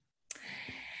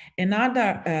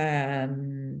 Another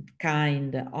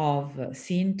kind of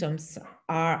symptoms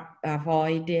are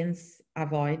avoidance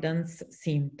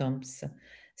symptoms.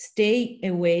 Stay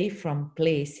away from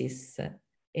places,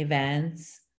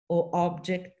 events, or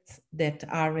objects that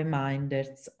are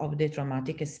reminders of the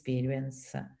traumatic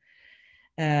experience.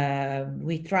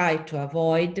 We try to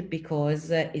avoid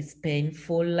because it's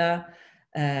painful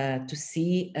to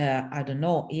see, I don't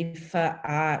know, if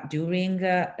during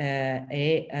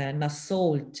an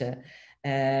assault,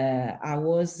 I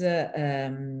was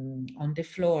on the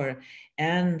floor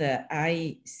and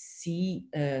I see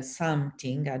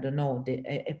something, I don't know,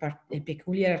 a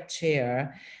peculiar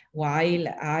chair while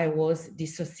I was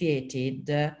dissociated.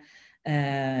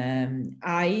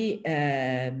 Maybe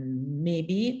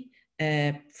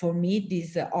for me,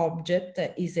 this object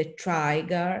is a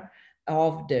trigger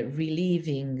of the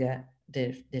reliving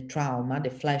the trauma, the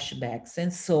flashbacks.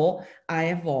 And so I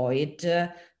avoid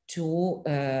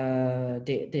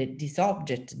this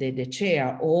object, the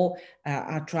chair, or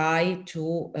I try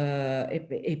to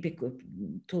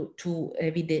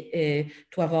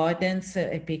avoidance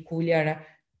a peculiar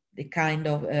kind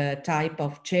of type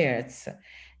of chairs.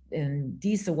 And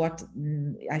this is what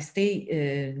I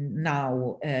stay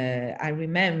now. I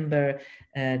remember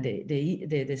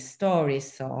the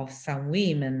stories of some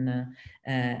women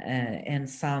and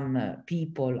some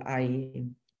people I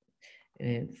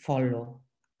follow.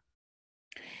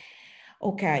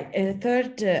 Okay,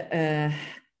 third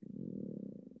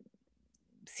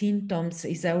symptoms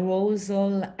is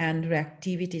arousal and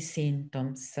reactivity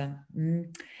symptoms.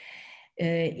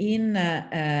 In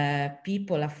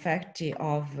people affected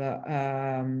of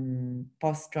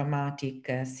post-traumatic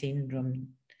syndrome,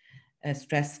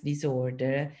 stress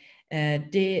disorder,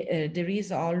 there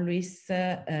is always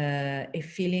a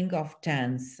feeling of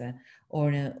tense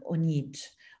or need,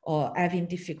 or having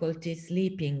difficulty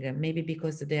sleeping, maybe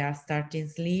because they are starting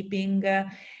sleeping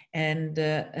and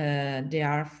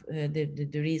there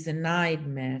is a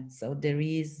nightmare, so there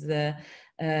is a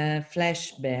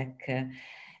flashback.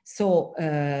 So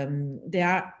they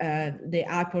are the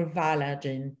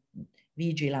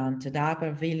hypervigilant, the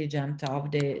hypervigilant of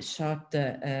the short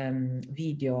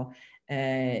video.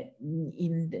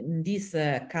 In this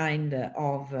kind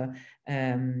of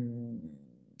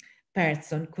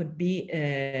person could be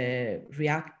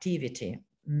reactivity,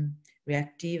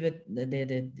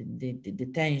 the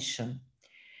tension.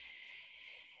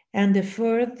 And the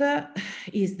further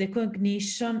is the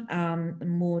cognition and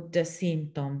mood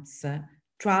symptoms.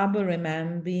 Trouble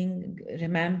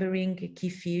remembering key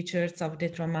features of the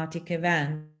traumatic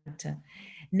event,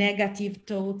 negative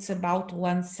thoughts about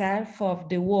oneself, of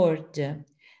the world,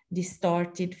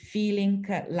 distorted feeling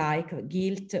like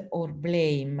guilt or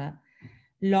blame,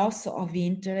 loss of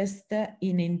interest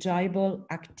in enjoyable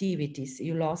activities.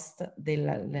 You lost the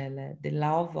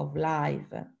love of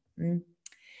life.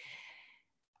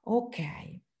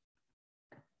 Okay.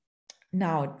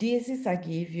 Now, this is, I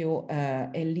give you a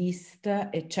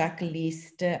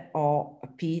checklist of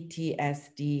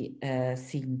PTSD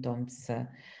symptoms.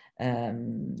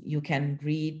 You can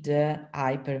read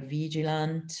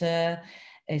hypervigilant,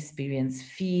 experience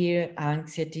fear,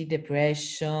 anxiety,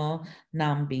 depression,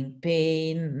 numbing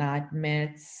pain,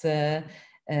 nightmares,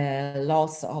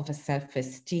 loss of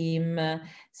self-esteem.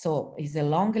 So it's a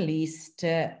long list,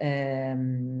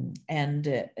 and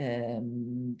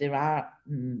there are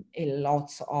a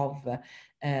lot of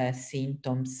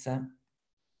symptoms.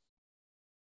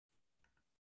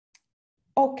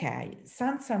 Okay,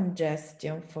 some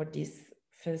suggestion for this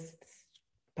first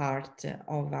part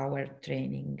of our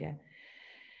training.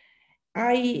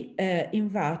 I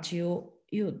invite you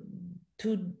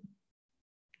to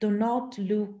do not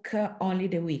look only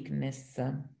the weakness.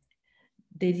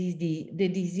 The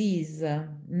disease,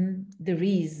 there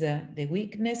is the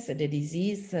weakness, the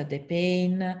disease, the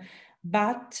pain,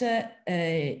 but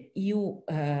you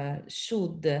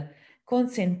should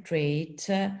concentrate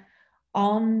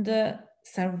on the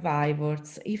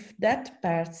survivors. If that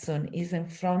person is in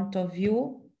front of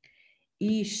you,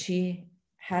 she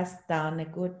has done a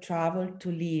good travel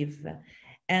to live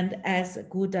and has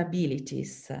good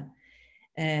abilities.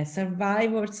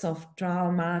 Survivors of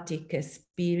traumatic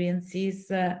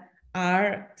experiences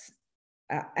are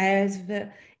as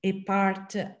a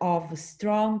part of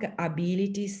strong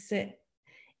abilities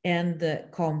and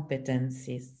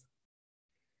competencies.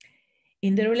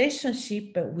 In the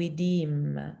relationship with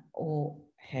him or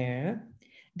her,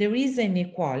 there is an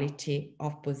equality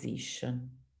of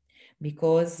position.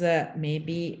 Because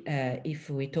maybe if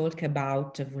we talk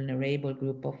about a vulnerable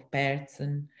group of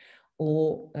persons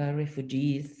or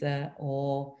refugees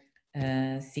or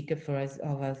seekers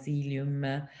of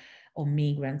asylum or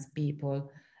migrants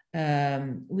people,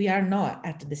 we are not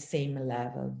at the same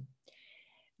level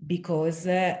because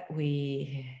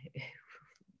we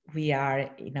are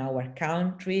in our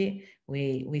country,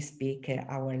 we speak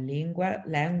our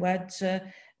language,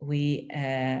 we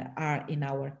are in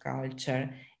our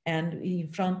culture. And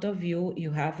in front of you, you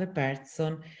have a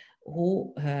person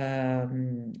who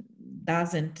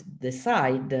doesn't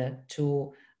decide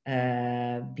to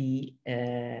be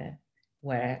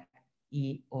where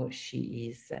he or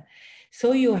she is.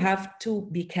 So you have to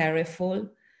be careful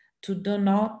to do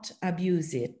not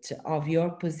abuse it of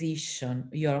your position,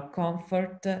 your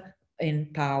comfort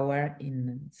and power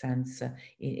in sense,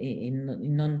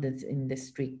 in the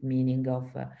strict meaning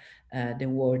of the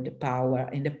word power,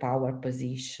 in the power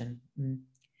position.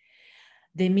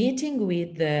 The meeting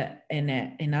with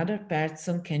another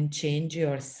person can change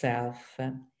yourself.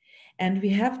 And we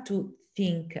have to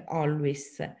think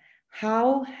always,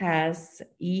 how has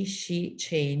he, she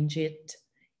changed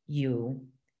you,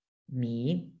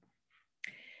 me?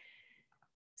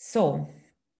 So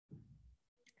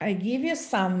I give you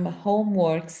some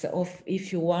homeworks of,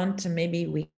 if you want, maybe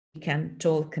we can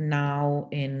talk now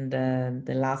in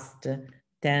the last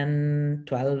 10,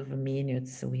 12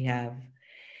 minutes we have.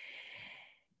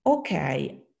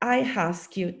 Okay, I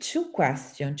ask you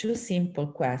two simple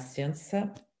questions,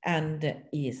 and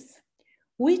is,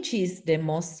 which is the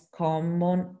most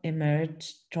common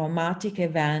emerged traumatic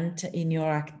event in your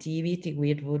activity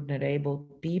with vulnerable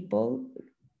people,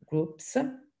 groups?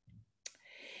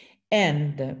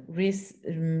 And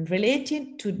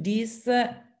relating to this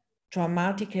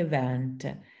traumatic event,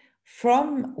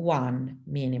 from 1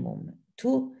 minimum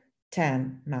to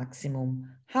 10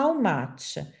 maximum, how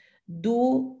much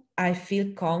do I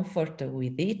feel comfortable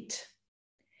with it?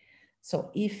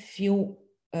 So if you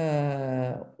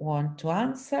want to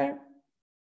answer,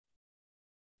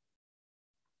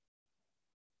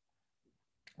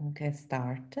 okay,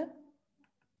 start.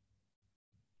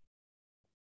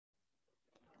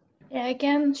 Yeah, I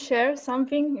can share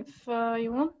something if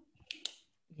you want.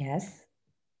 Yes.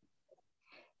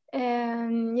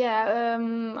 And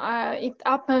yeah, it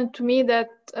happened to me that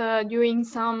during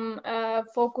some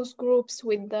focus groups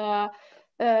with the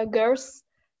girls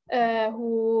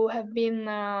who have been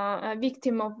a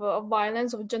victim of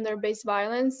violence, of gender-based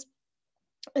violence,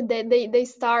 they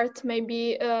start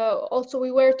maybe also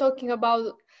we were talking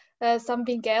about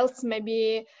something else,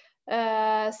 maybe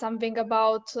something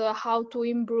about how to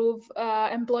improve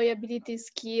employability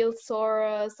skills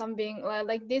or something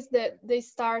like this, that they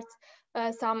start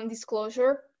some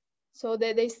disclosure. So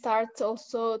they start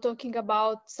also talking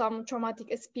about some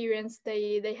traumatic experience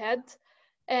they had.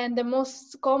 And the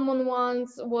most common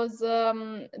ones was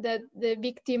that the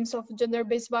victims of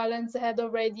gender-based violence had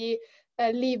already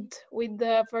lived with,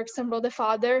 for example, the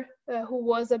father who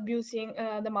was abusing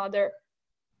the mother.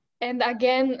 And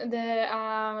again,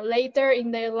 later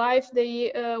in their life,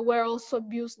 they were also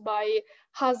abused by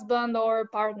husband or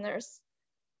partners.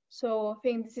 So I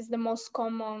think this is the most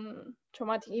common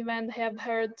traumatic event I have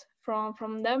heard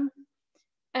from them.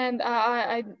 And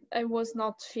I was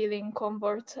not feeling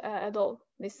comfort at all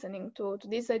listening to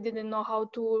this. I didn't know how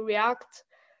to react.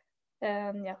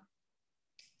 And yeah.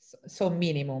 So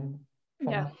minimum.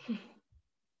 Yeah.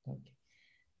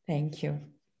 Thank you.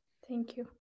 Thank you.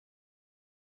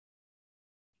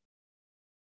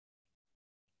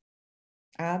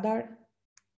 Other?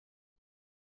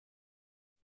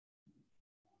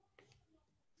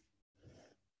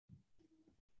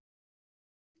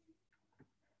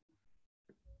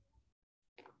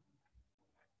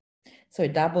 So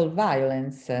double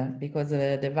violence, because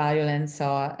the violence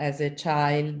as a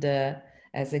child,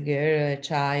 as a girl, a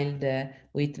child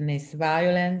witnessed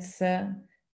violence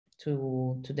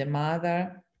to the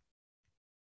mother,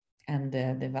 and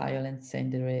the violence in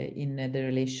the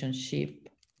relationship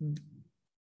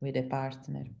with a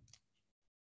partner.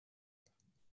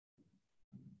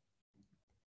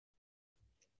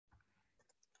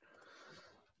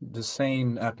 The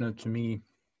same happened to me,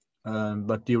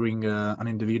 but during an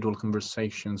individual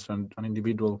conversations and an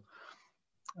individual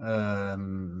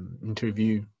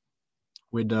interview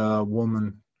with a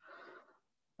woman,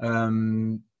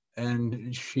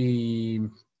 and she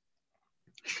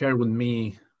shared with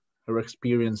me her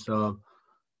experience of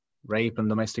rape and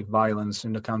domestic violence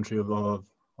in the country of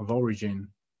origin.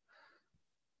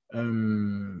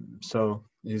 So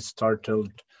it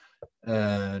started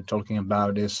talking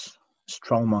about this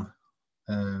trauma,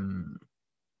 and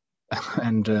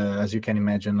as you can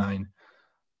imagine,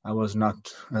 I was not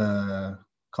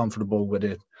comfortable with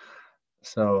it.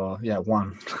 So yeah,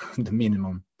 one, the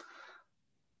minimum.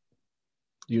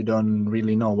 You don't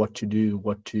really know what to do,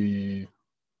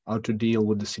 how to deal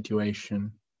with the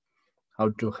situation,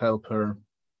 how to help her.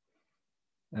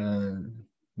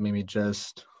 Maybe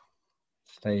just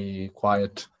stay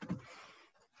quiet.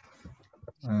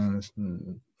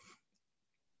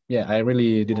 Yeah, I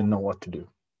really didn't know what to do.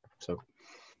 So,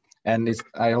 and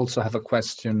I also have a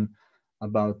question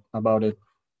about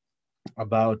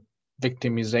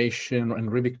victimization and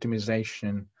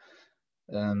re-victimization.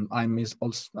 I'm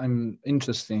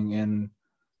interested in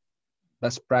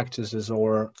best practices,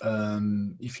 or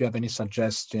if you have any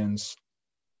suggestions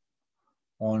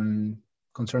on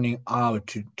concerning how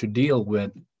to deal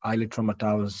with highly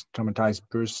traumatized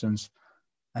persons,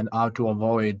 and how to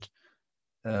avoid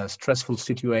stressful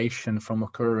situation from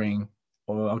occurring,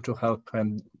 or how to help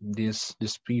these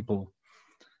people.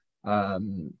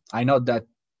 I know that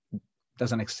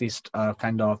doesn't exist a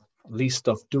kind of list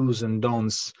of do's and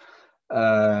don'ts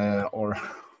or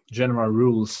general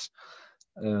rules.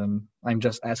 I'm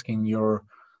just asking your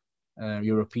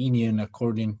opinion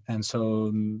according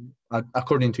to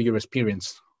your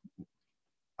experience.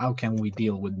 How can we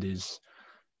deal with this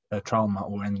trauma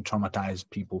or any traumatized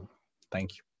people?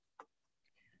 Thank you.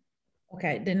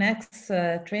 Okay, the next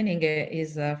training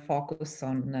is focused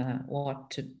on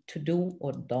what to do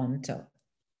or don't.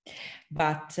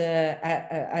 But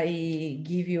I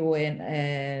give you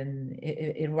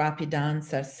a rapid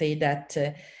answer, say that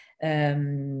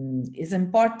it's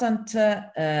important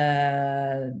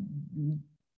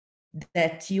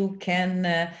that you can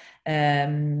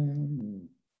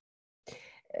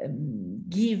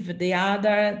give the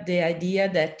other the idea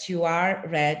that you are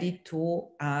ready to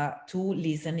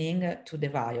listening to the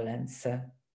violence,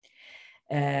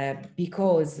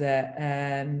 because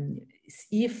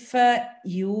if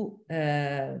you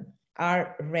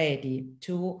are ready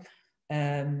to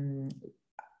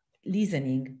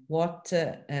listening what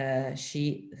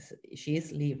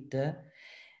she's lived,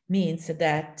 means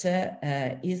that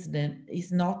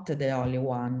is not the only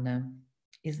one,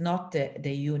 is not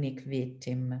the unique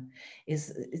victim,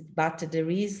 but there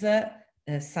is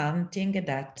something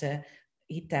that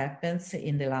it happens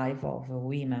in the life of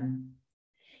women.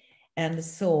 And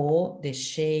so the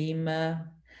shame,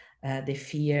 the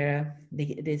fear,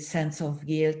 the sense of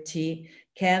guilty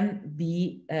can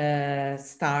be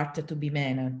started to be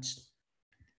managed.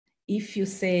 If you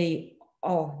say,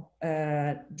 oh,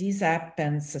 this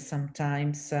happens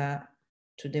sometimes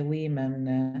to the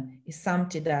women, is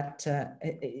something that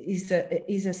is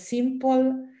a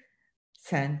simple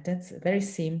sentence, very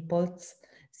simple, it's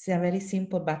very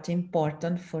simple but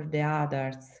important for the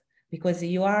others, because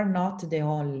you are not the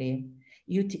only.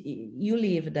 You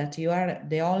live that you are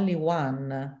the only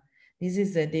one. This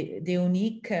is the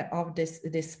unique of the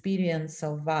experience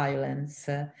of violence.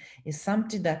 Is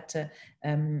something that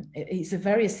is a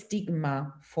very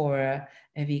stigma for a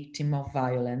victim of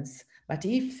violence. But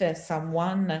if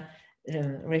someone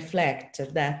reflects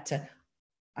that,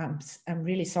 I'm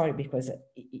really sorry, because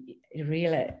it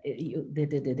really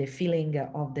the feeling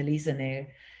of the listener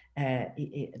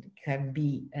it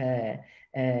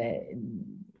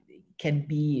can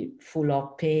be full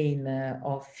of pain,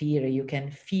 of fear. You can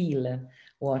feel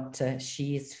what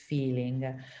she is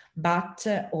feeling, but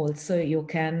also you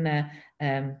can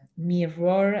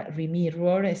remirror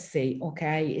and say,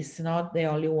 okay, it's not the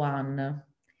only one.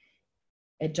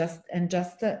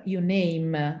 you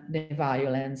name the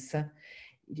violence.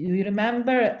 Do you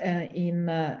remember in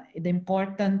the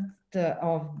importance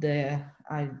of the,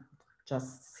 I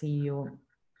just see you,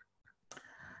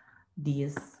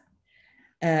 this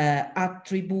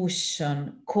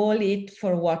attribution, call it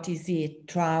for what is it,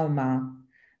 trauma,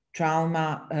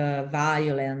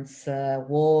 violence,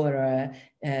 war,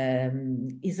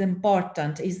 is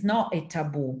important, is not a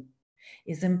taboo.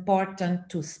 It's important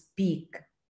to speak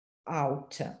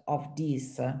out of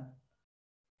this.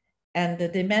 And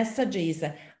the message is,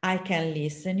 I can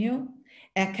listen you,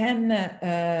 I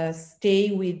can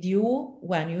stay with you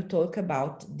when you talk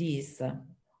about this.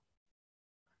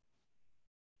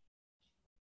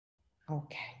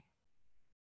 Okay.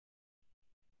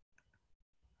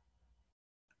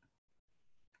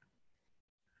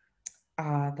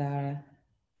 Other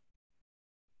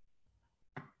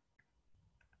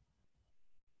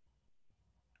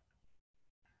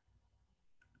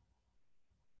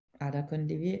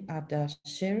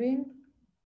sharing?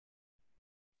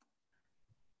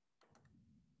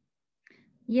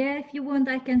 Yeah, if you want,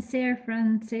 I can share,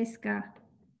 Francesca.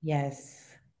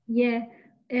 Yes. Yeah,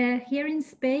 here in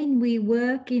Spain, we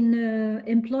work in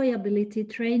employability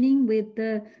training with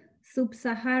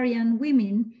sub-Saharan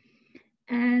women.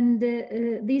 And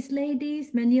these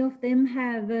ladies, many of them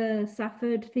have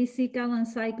suffered physical and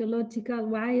psychological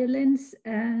violence,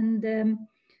 and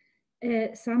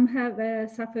some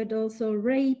have suffered also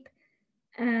rape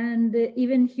and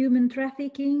even human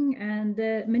trafficking, and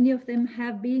many of them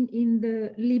have been in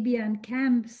the Libyan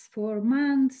camps for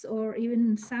months, or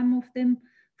even some of them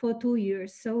for 2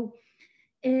 years. So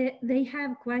they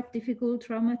have quite difficult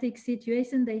traumatic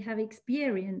situation they have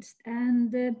experienced,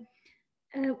 and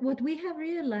what we have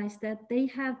realized that they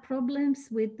have problems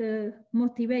with the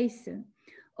motivation,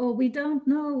 or we don't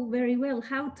know very well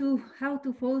how to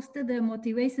foster the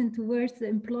motivation towards the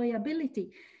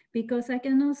employability, because I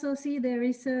can also see there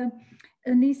is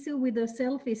an issue with the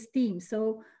self-esteem.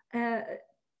 So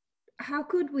how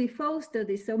could we foster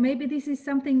this? So maybe this is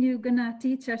something you're gonna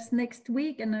teach us next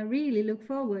week, and I really look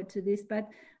forward to this. But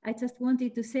I just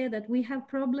wanted to say that we have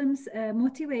problems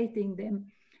motivating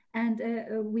them. And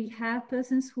we have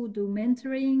persons who do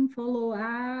mentoring, follow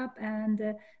up,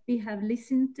 and we have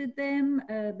listened to them,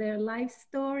 their life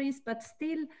stories, but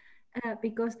still,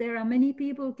 because there are many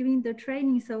people giving the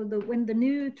training, so when the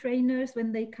new trainers,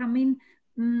 when they come in,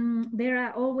 there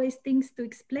are always things to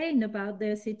explain about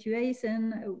their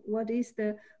situation, what is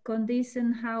the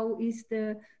condition, how is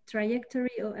the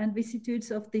trajectory and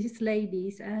vicissitudes of these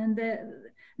ladies. And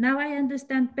now I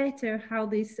understand better how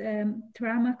this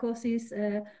trauma causes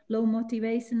low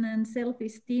motivation and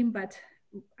self-esteem, but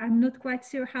I'm not quite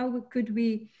sure how could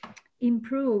we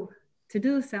improve to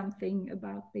do something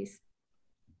about this.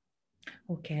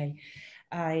 Okay,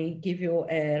 I give you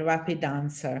a rapid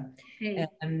answer. Okay.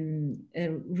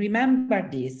 Remember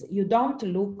this, you don't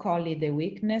look only the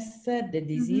weakness, the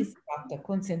disease, but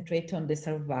concentrate on the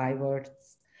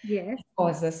survivors. Yes.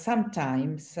 Because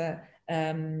sometimes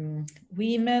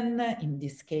women, in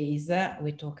this case,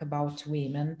 we talk about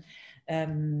women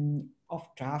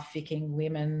of trafficking,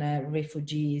 women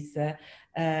refugees,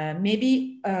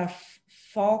 maybe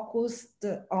focused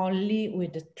only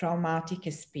with the traumatic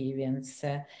experience.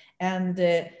 And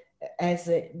as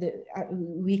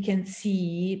we can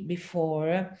see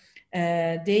before,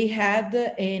 they had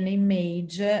an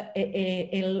image,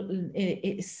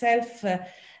 a self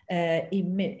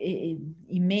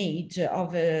image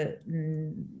of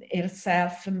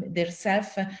herself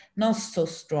not so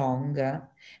strong.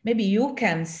 Maybe you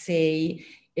can say,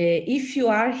 if you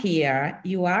are here,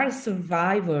 you are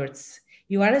survivors,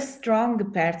 you are a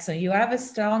strong person, you have a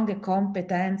strong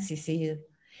competencies.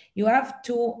 You have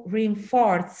to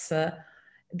reinforce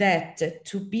that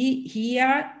to be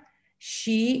here,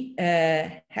 she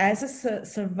has a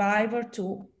survivor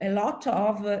to a lot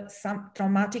of some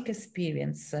traumatic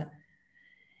experience.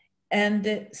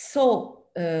 And so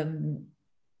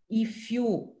if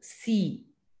you see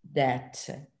that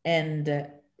and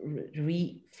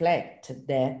reflect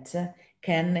that,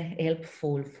 can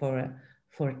helpful for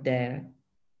there.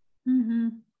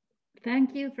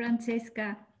 Thank you,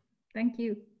 Francesca. Thank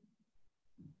you.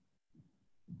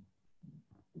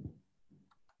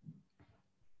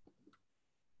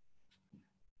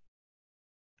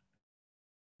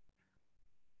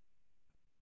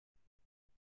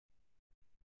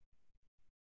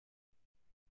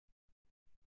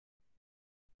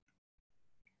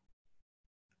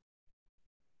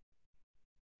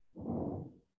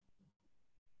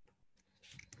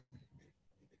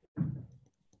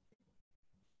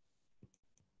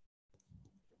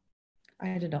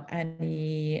 I don't know,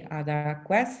 any other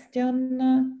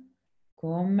question,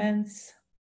 comments?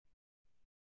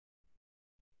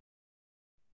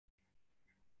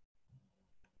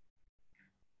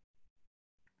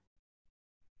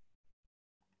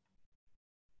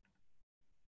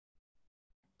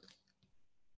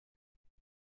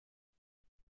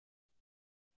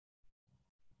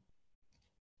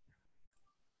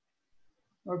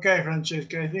 Okay,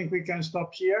 Francesca, I think we can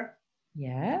stop here.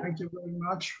 Yeah. Thank you very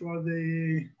much for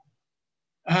the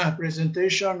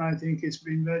presentation. I think it's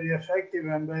been very effective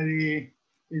and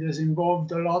it has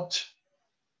involved a lot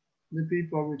the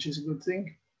people, which is a good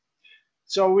thing.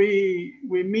 So we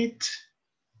meet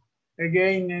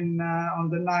again on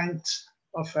the 9th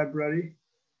of February.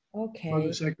 Okay.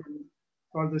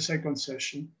 For the second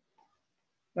session.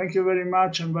 Thank you very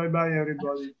much and bye-bye,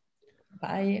 everybody.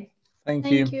 Bye. Thank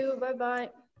you. Thank you. Bye-bye.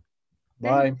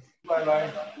 Bye.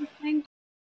 Bye-bye. Thank